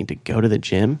would then need to go to the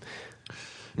gym?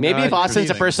 Maybe if Austin's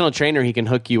a personal trainer, he can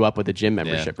hook you up with a gym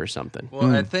membership or something.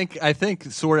 Well, I think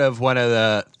sort of one of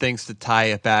the things to tie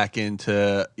it back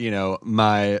into,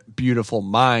 my beautiful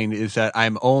mind is that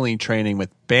I'm only training with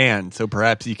bands, so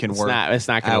perhaps you can work. It's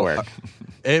not going to work.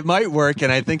 It might work,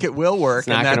 and I think it will work. It's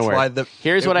not and that's gonna work. why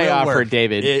Here's what I offer,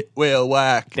 David. It will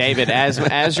work. David,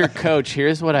 as your coach,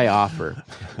 here's what I offer.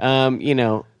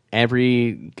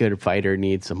 Every good fighter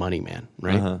needs a money man,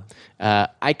 right?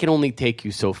 I can only take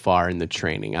you so far in the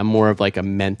training. I'm more of like a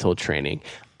mental training.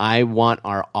 I want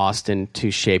our Austin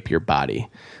to shape your body.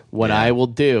 What I will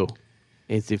do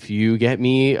is if you get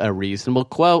me a reasonable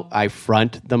quote, I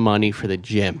front the money for the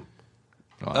gym.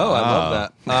 Oh, I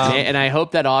love that. And I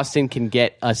hope that Austin can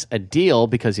get us a deal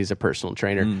because he's a personal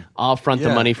trainer. I'll front the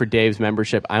money for Dave's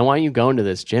membership. I want you going to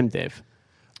this gym, Dave.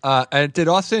 And did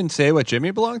Austin say what gym he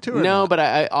belonged to? Or no, not?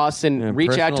 but Austin,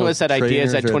 reach out to us at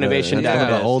ideas at twinnovation.biz.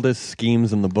 The oldest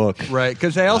schemes in the book, right?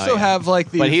 Because they also have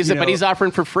like these. But he's offering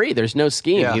for free. There's no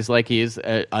scheme. Yeah. He's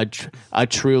a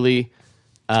truly.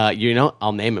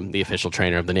 I'll name him the official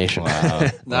trainer of the nation. Wow.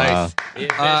 Nice.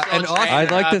 And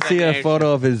I'd like to see a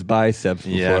photo of his biceps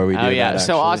before we do that.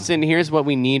 So Austin, here's what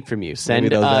we need from you.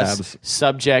 Send us abs.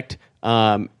 subject.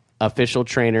 Official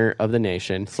trainer of the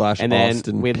nation. / and then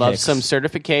Austin we'd love pics. some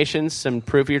certifications, some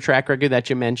proof of your track record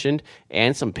that you mentioned,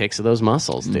 and some pics of those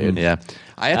muscles, dude. Yeah.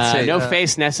 I had to say, no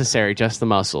face necessary, just the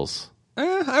muscles.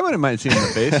 I wouldn't mind seeing the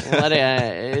face.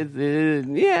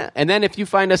 Yeah. And then if you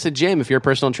find us a gym, if you're a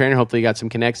personal trainer, hopefully you got some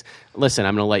connects. Listen,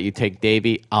 I'm going to let you take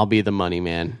Davey. I'll be the money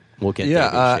man. We'll get Davey in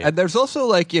shape. And there's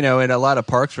also in a lot of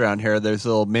parks around here, there's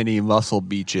little mini muscle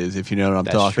beaches, if you know what I'm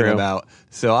talking about.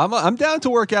 So I'm down to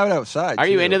work out outside. Are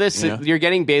too, you into this? You're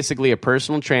getting basically a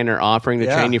personal trainer offering to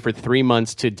train you for 3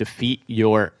 months to defeat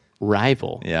your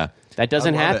rival. Yeah. That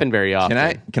doesn't happen very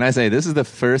often. Can I say this is the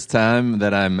first time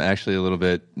that I'm actually a little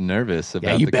bit nervous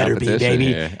about you the better be, competition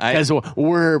baby, here. because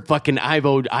we're fucking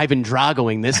Ivan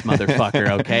Dragoing this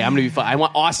motherfucker. Okay, I'm gonna be. I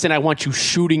want Austin. I want you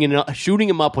shooting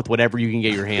him up with whatever you can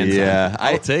get your hands on. Yeah,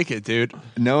 I'll take it, dude.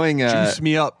 Knowing Juice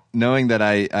me up. Knowing that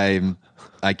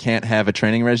I can't have a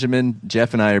training regimen,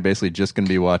 Jeff and I are basically just going to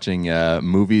be watching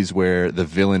movies where the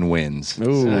villain wins.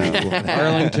 Ooh,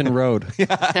 Arlington Road.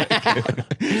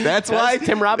 That's why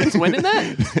Tim Robbins winning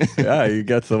that. Yeah, he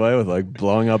gets away with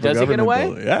blowing up Does a he get government away?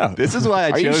 building. Yeah, This is why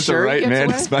I Are you chose sure the he right gets man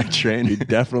away? as my trainer. he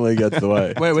definitely gets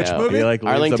away. Wait, which So, movie? He leaves a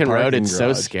Arlington Road. parking It's so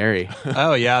garage. scary.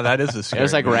 Oh yeah, that is a scary It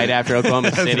was like movie. right after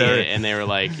Oklahoma City, very- and they were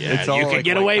like, "Yeah, It's you all can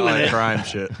get away with it." crime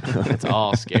shit. It's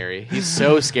all scary. He's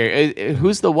so scary.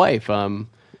 Who's the wife?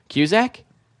 Cusack?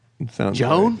 Sounds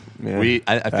Joan? right.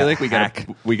 Yeah. I feel like we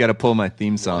got to pull my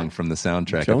theme song from the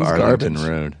soundtrack Joan's of Arlington garbage.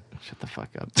 Road. Shut the fuck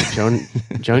up.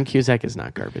 Joan Cusack is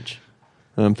not garbage.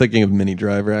 I'm thinking of Mini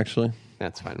Driver, actually.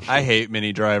 That's fine. I hate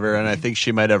Minnie Driver, and I think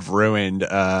she might have ruined.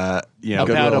 About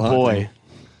Goodwill a boy. Hunting.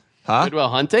 Huh? Goodwill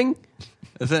Hunting?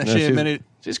 Isn't No, she a she's- Minnie?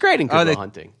 She's great in Oh, Goodwill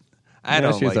Hunting. I Yeah,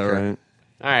 don't she's like all her. right.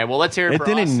 All right, well, let's hear it It for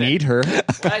didn't Austin. need her.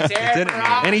 Let's hear it for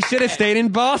And he should have stayed in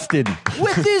Boston.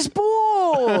 with his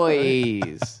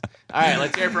boys. All right,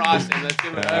 let's hear it for Austin. Let's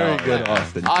give it Very good,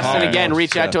 Austin. Austin, again, Oh,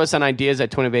 reach out to us on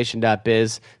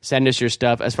ideas@twinnovation.biz. Send us your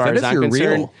stuff. As far Send as us I'm your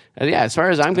concerned, reel. yeah. As far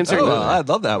as I'm concerned, Oh, I'd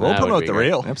love that. We'll That would promote be the great.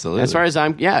 reel. Absolutely. As far as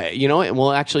I'm, you know, and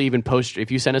we'll actually even post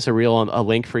if you send us a reel, a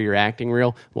link for your acting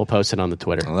reel, we'll post it on the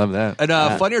Twitter. I love that. And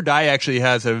Funny or Die actually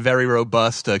has a very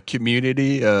robust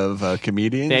community of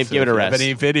comedians. Dave, So give it a if you have rest.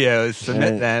 any videos,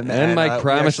 submit them. And Mike we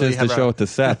promises actually to have show a- it to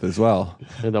Seth as well.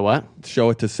 The what? Show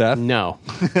it to Seth. No.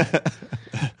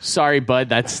 Sorry,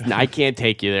 bud. I can't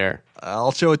take you there.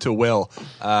 I'll show it to Will.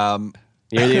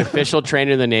 You're the official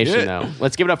trainer of the nation, Yeah. though.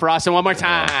 Let's give it up for Austin one more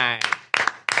time.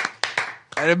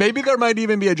 And maybe there might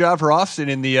even be a job for Austin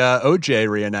in the OJ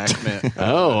reenactment.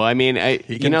 Oh, I mean,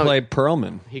 He can play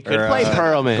Perlman. He could play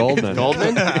Perlman. Goldman.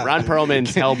 Ron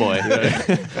Perlman's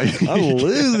Hellboy. I'm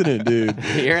losing it, dude.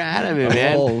 You're out of it,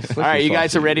 man. Oh, All switchy right, you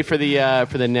guys sauce. are ready for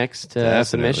the next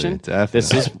submission? definitely.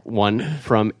 This is one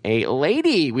from a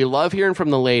lady. We love hearing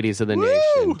from the ladies of the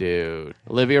nation, dude.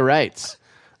 Olivia writes,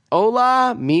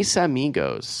 "Hola, mis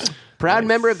amigos. Proud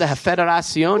member of the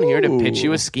Federación here to pitch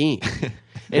you a scheme.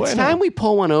 It's time we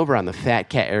pull one over on the Fat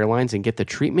Cat Airlines and get the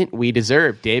treatment we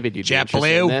deserve." David, you'd be interested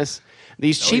in JetBlue. this.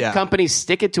 These cheap yeah. companies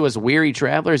stick it to us weary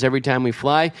travelers every time we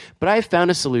fly, but I have found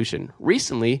a solution.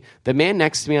 Recently, the man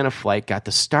next to me on a flight got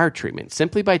the star treatment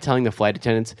simply by telling the flight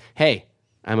attendants, "Hey,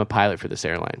 I'm a pilot for this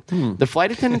airline." The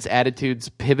flight attendant's attitudes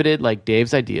pivoted like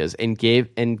Dave's ideas and gave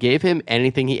him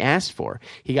anything he asked for.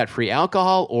 He got free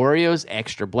alcohol, Oreos,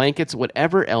 extra blankets,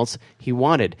 whatever else he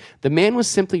wanted. The man was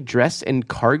simply dressed in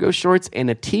cargo shorts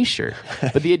and a t-shirt,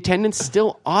 but the attendants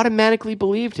still automatically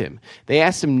believed him. They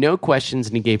asked him no questions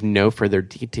and he gave no further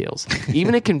details.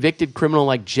 Even a convicted criminal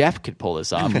like Jeff could pull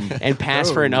this off and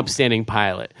pass for an upstanding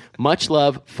pilot. Much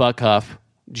love, fuck Huff,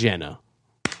 Jenna.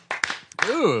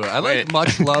 Ooh, I like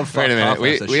much love. Wait a minute. Fuck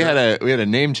off as We shirt. had a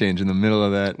name change in the middle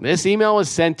of that. This email was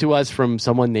sent to us from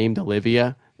someone named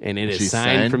Olivia, and it is She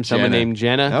signed signed from someone Jenna. named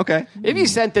Jenna. Okay. If you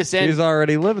sent this in, He's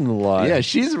already living the life. Yeah,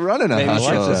 she's running a Maybe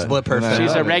hustle. she's a split personality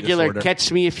she's a regular disorder.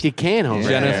 catch me if you can over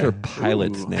Jenna's there. her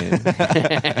pilot's name.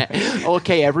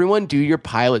 Okay, everyone do your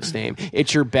pilot's name.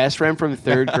 It's your best friend from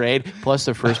third grade, plus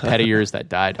the first pet of yours that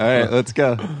died. All right, let's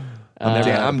go.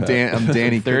 I'm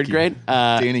Danny Third Cookie. grade?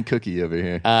 Danny Cookie over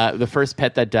here. The first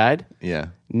pet that died? Yeah.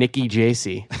 Nikki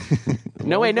JC.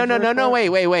 No, wait.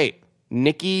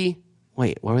 Nikki,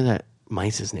 what was that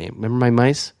mice's name? Remember my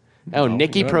mice? Oh,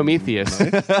 Nikki Prometheus.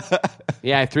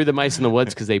 Yeah, I threw the mice in the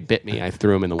woods because they bit me. I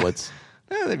threw them in the woods.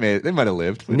 They might have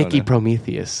lived. We don't Nikki know.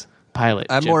 Prometheus, pilot.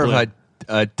 I'm more JetBlue. of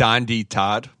a Dondi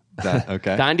Todd.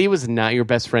 Okay. Dondi was not your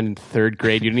best friend in third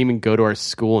grade. You didn't even go to our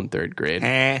school in third grade.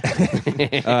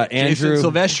 Jason Andrew.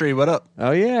 Silvestri, what up?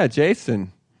 Oh yeah,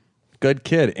 Jason. Good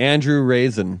kid. Andrew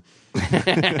Raisin.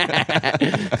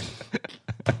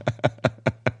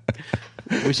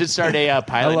 We should start a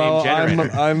pilot Hello, name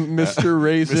generator. I'm Mr.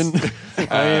 Raisin.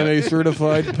 I am a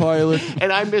certified pilot.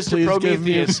 And I'm Mr. Please give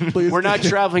me a- Prometheus. please We're not give-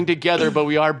 traveling together, but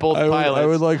we are both pilots. I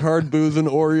would like hard booze and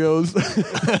Oreos.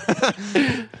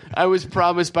 I was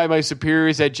promised by my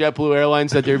superiors at JetBlue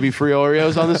Airlines that there'd be free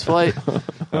Oreos on this flight.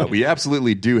 We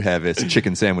absolutely do have this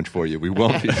chicken sandwich for you. We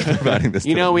won't be providing this.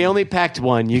 You know, we only packed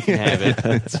one. You can have it.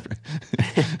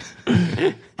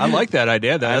 I like that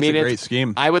idea. That's a great it's-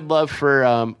 scheme. I would love for.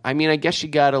 I guess you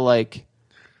gotta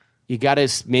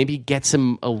maybe get a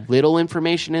little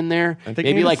information in there. I think you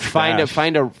Maybe need a like find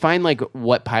stash. like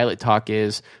what pilot talk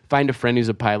is. Find a friend who's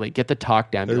a pilot. Get the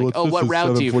talk down. Be like, oh, what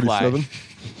route do you fly?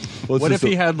 What if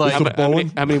he had like How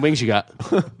many wings you got?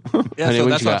 yeah? How many So wings that's you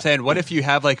what I'm got? saying. What if you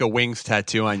have like a wings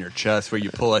tattoo on your chest where you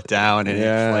pull it down and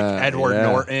Yeah, it's like Edward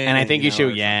yeah. Norton? And I think you should.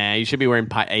 or Yeah, you should be wearing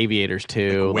aviators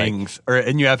too. Like, wings,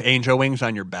 and you have angel wings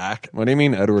on your back. What do you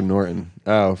mean, Edward Norton?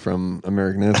 Oh, from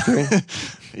American History?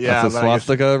 Yeah, That's a but I guess-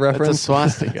 swastika that's a reference?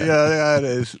 swastika. Yeah, it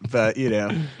is. But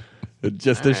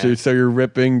Just to show, so you're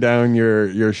ripping down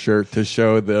your shirt to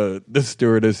show the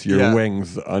stewardess your Yeah.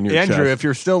 wings on your Andrew, chest. if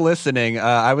you're still listening,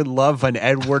 I would love an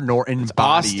Edward Norton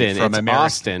body Austin. from It's America.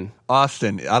 Austin.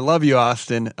 Austin, I love you,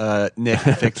 Austin. Nick,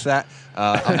 fix that.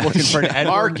 I'm looking for an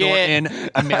Edward Mark it. Norton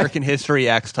American History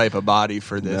X type of body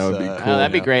for this. That would be cool. Oh,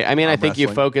 that'd be great. I mean, I think you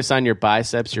wrestling. focus on your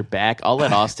biceps, your back. I'll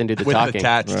let Austin do the with talking. the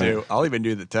tats too. I'll even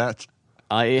do the tats.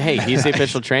 Hey, he's the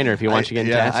official trainer. If he wants you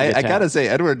getting Yeah, tats, you get I tats. gotta say,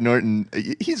 Edward Norton,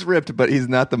 he's ripped, but he's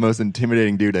not the most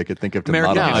intimidating dude I could think of to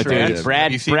American model. No, History his dude, X. career. Have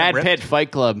Brad you seen him Brad ripped? Pitt,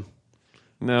 Fight Club.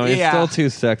 no, he's Yeah. still too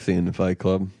sexy in the Fight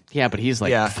Club. Yeah, but he's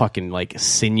like Yeah. fucking like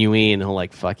sinewy and he'll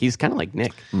like fuck. He's kind of like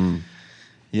Nick.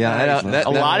 Yeah, I don't, that, A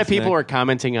lot that- of people were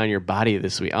commenting on your body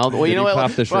this week. Well, you know he what?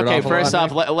 pop the shirt Okay, off a first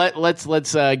lot, off,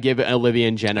 let's give Olivia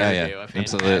and Jenna Yeah, a yeah. do. A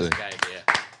Absolutely. fantastic idea.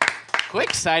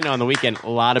 Quick side note on the weekend, a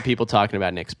lot of people talking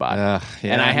about Nick's body. Yeah,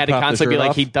 and I had to Pop the constantly be shirt like,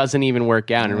 off? he doesn't even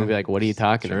work out. And we'll be like, what are you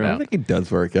talking I about? think he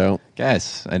does work out.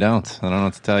 Guys, I don't know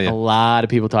what to tell A you. lot of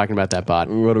people talking about that bod.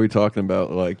 What are we talking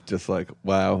about? Like, just like,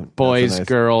 wow. that's a Boys, nice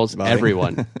girls, body.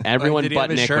 everyone. Everyone did he but have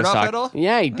his Nick shirt was off talking. at all?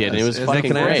 Yeah, he did. and it was Is fucking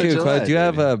Can I ask great. you a July, question? Do you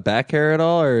have baby. a back hair at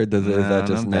all, or is that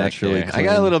just I'm back naturally? here. I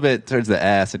got a little bit towards the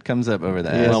ass. It comes up over the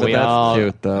Yeah, ass. Well, but we that's all-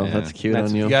 cute though. Yeah. That's cute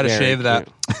That's- on you. You got to Very shave that.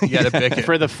 You got to pick it.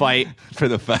 For the fight, For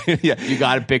the fight. Yeah. you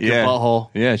got to pick your Yeah. butthole.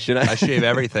 Yeah, should I? I shave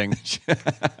everything.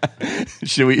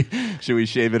 should we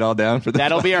shave it all down for the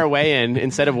That'll fight? be our weigh-in.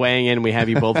 Instead of weighing in, we have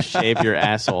you both shave your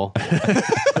asshole.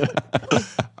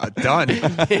 Done.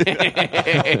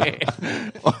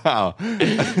 Wow.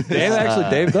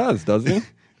 Dave does, doesn't he?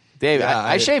 Dave, Yeah,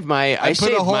 I shave my. I put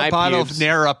shave a whole my bottle pubes. of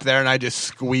Nair up there and I just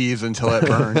squeeze until it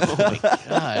burns.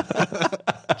 God.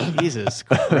 Jesus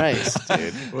Christ,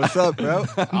 dude. What's up, bro?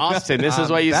 Austin, this is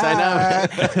why you sign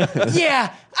up.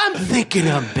 Yeah, I'm thinking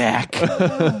I'm back.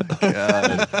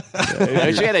 I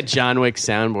wish we had a John Wick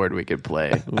soundboard we could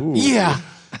play. Yeah,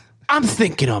 I'm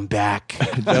thinking I'm back.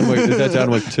 John Wick, is that John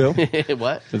Wick 2?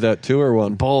 What? Is that 2 or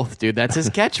 1? Both, dude. That's his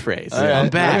catchphrase. I'm I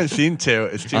haven't back. seen 2.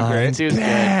 It's too great. Two's good.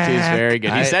 Two's very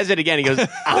good. He I- says it again. He goes,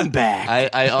 I'm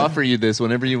back. I offer you this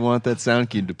whenever you want that sound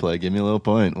cue to play. Give me a little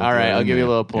point. We'll All throw right, it I'll in give you a there.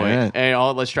 little point. All right. Hey,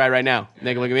 let's try it right now.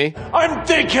 Nick, look at me. I'm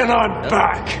thinking I'm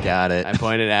back. Got it. I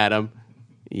pointed at him.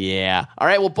 Yeah. All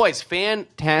right. Well, boys,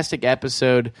 fantastic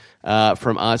episode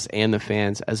from us and the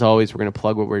fans. As always, we're going to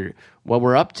plug what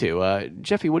we're up to.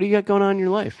 Jeffy, what do you got going on in your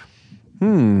life?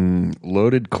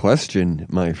 Loaded question,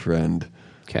 my friend.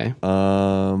 Okay.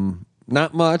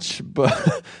 Not much,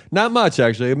 but not much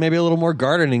actually. Maybe a little more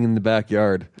gardening in the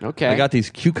backyard. Okay. I got these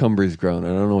cucumbers growing. I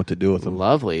don't know what to do with them.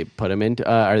 Lovely. Put them into.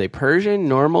 Are they Persian?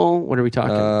 Normal? What are we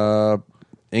talking?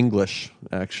 English,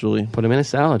 actually. Put them in a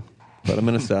salad. Put them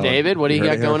in a salad. David, what do you heard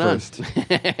got it here going on?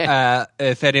 first.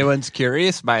 If anyone's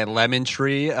curious, my lemon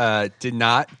tree did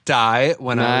not die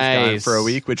when I was gone Nice. for a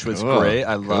week, which was Cool. great.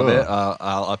 I love Cool. it.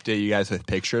 I'll update you guys with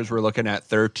pictures. We're looking at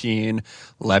 13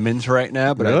 lemons right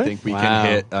now, but I Really? think we Wow.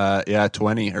 can hit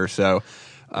 20 or so.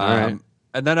 right.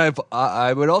 And then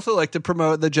I would also like to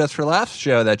promote the Just for Laughs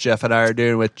show that Jeff and I are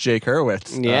doing with Jake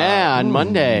Hurwitz. Yeah, on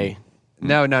Monday.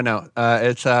 No.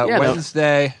 It's no.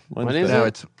 Wednesday. When is No, it?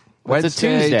 it's What's a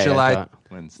Wednesday, Tuesday, I July. thought.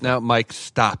 Wednesday. No, Mike,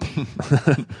 stop.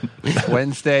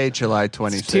 Wednesday, July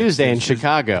 26th. It's Tuesday in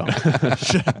Chicago.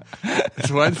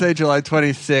 It's Wednesday, July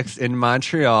 26th in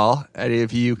Montreal. Any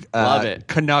of you Love it.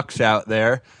 Canucks out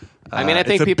there? I mean, I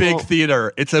think it's a people- big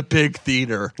theater. It's a big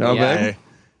theater. Oh, Yeah. big?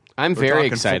 I'm We're very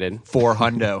talking excited. Four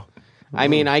hundo. I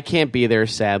mean, I can't be there,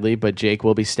 sadly, but Jake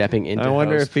will be stepping into I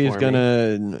wonder host if he's for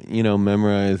me. gonna,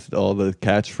 memorize all the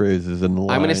catchphrases and the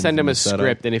lines. I'm going to send him and a the setup.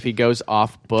 script, and if he goes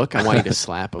off book, I want you to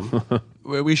slap him.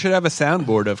 We should have a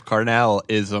soundboard of Carnell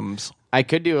isms. I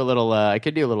could do a little.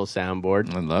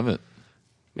 Soundboard. I love it.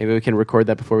 Maybe we can record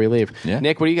that before we leave. Yeah.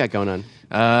 Nick, what do you got going on?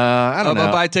 I don't know.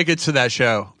 Buy tickets to that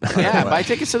show. Yeah, buy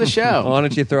tickets to the show. Why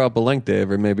don't you throw up a link, Dave,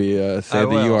 or maybe say I the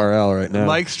will. URL right now?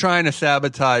 Mike's trying to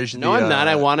sabotage. No, I'm not.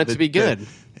 I want it to be good.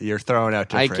 You're throwing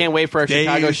out. I different can't wait for our days,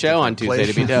 Chicago show on different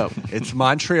Tuesday to be places. dope. It's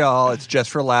Montreal. It's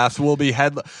Just for Laughs. We'll be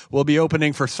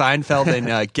opening for Seinfeld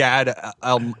and Gad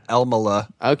Elmala.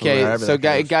 Okay, wherever so that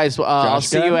goes. guys, I'll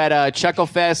see you at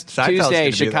Chucklefest Seinfeld's Tuesday, gonna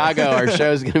be Chicago. there. Our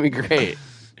show's going to be great.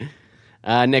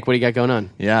 Nick, what do you got going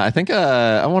on? Yeah, I think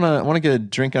I want to get a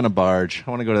drink on a barge. I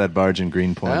want to go to that barge in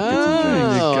Greenpoint. Get some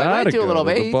drinks. Oh, I might gotta do a go little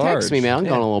to bit. the He text me, barge. man. I'm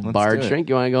going on a little let's barge do it. drink.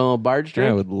 You want to go on a little barge Yeah, I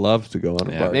drink? would love to go on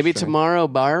a barge. Maybe drink. tomorrow,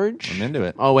 barge? I'm into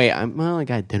it. Oh, wait. I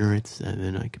got dinner at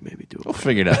 7. I could maybe do it. We'll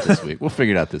figure it out this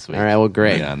week. All right, well,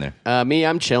 great. Get on there. Me,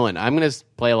 I'm chilling. I'm going to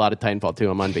play a lot of Titanfall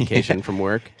 2. I'm on vacation from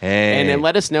work. Hey. And then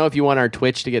let us know if you want our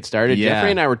Twitch to get started. Yeah.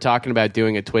 Jeffrey and I were talking about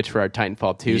doing a Twitch for our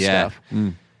Titanfall 2 stuff.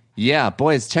 Yeah,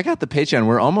 boys, check out the Patreon.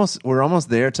 We're almost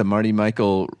there to Marty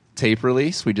Michael tape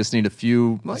release. We just need a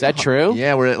few. Is that true?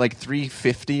 Yeah, we're at like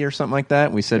 350 or something like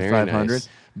that. We said Very 500. nice.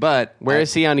 But Where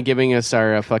is he on giving us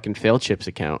our fucking fail chips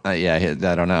account? yeah,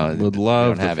 I don't know. Would We love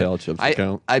don't the have it. fail chips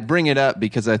account. I bring it up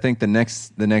because I think the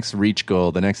next reach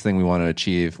goal, the next thing we want to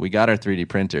achieve, we got our 3D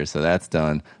printer, so that's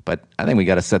done. But I think we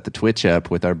got to set the Twitch up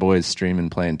with our boys streaming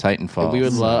playing Titanfall. We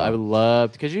would love. I would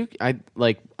love because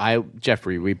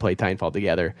Jeffrey. We play Titanfall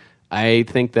together. I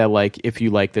think that if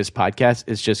you like this podcast,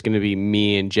 it's just going to be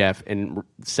me and Jeff in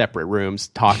separate rooms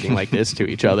talking like this to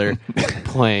each other,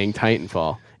 playing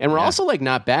Titanfall. And we're also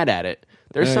not bad at it.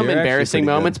 There's Yeah, some you're actually embarrassing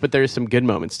pretty moments, good. but there's some good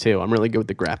moments too. I'm really good with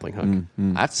the grappling hook.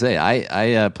 I have to say,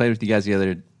 I played with you guys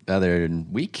the other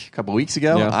week, a couple weeks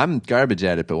ago. Yeah. I'm garbage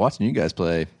at it, but watching you guys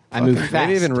play, I move fast.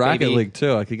 Maybe even Rocket baby. League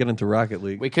too. I could get into Rocket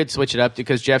League. We could switch it up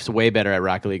because Jeff's way better at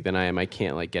Rocket League than I am. I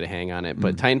can't like get a hang on it,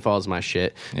 but Titanfall is my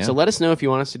shit. Yeah. So let us know if you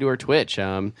want us to do our Twitch.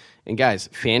 And guys,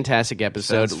 fantastic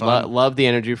episode. Sounds fun. Love the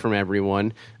energy from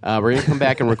everyone. We're gonna come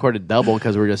back and record a double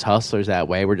because we're just hustlers that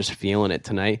way. We're just feeling it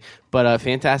tonight. But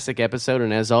fantastic episode,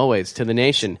 and as always, to the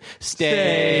nation,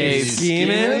 stay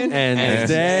scheming and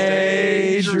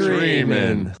stay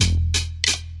dreaming.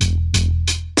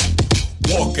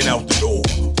 Walking out the door,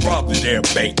 robbed the damn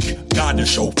bank, got the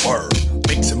chauffeur,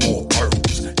 mixing more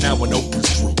pearls. Now an open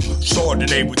screw,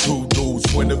 Chardonnay with 2 dudes,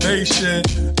 Winnovation,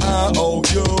 I owe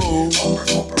you.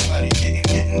 Oprah money,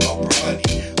 getting Oprah money,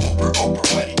 Oprah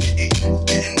money,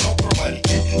 getting Oprah money,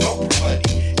 getting Oprah money,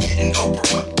 getting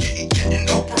Oprah money, getting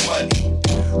Oprah money,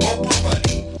 Oprah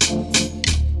money.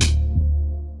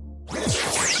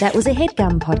 That was a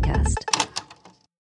HeadGum podcast.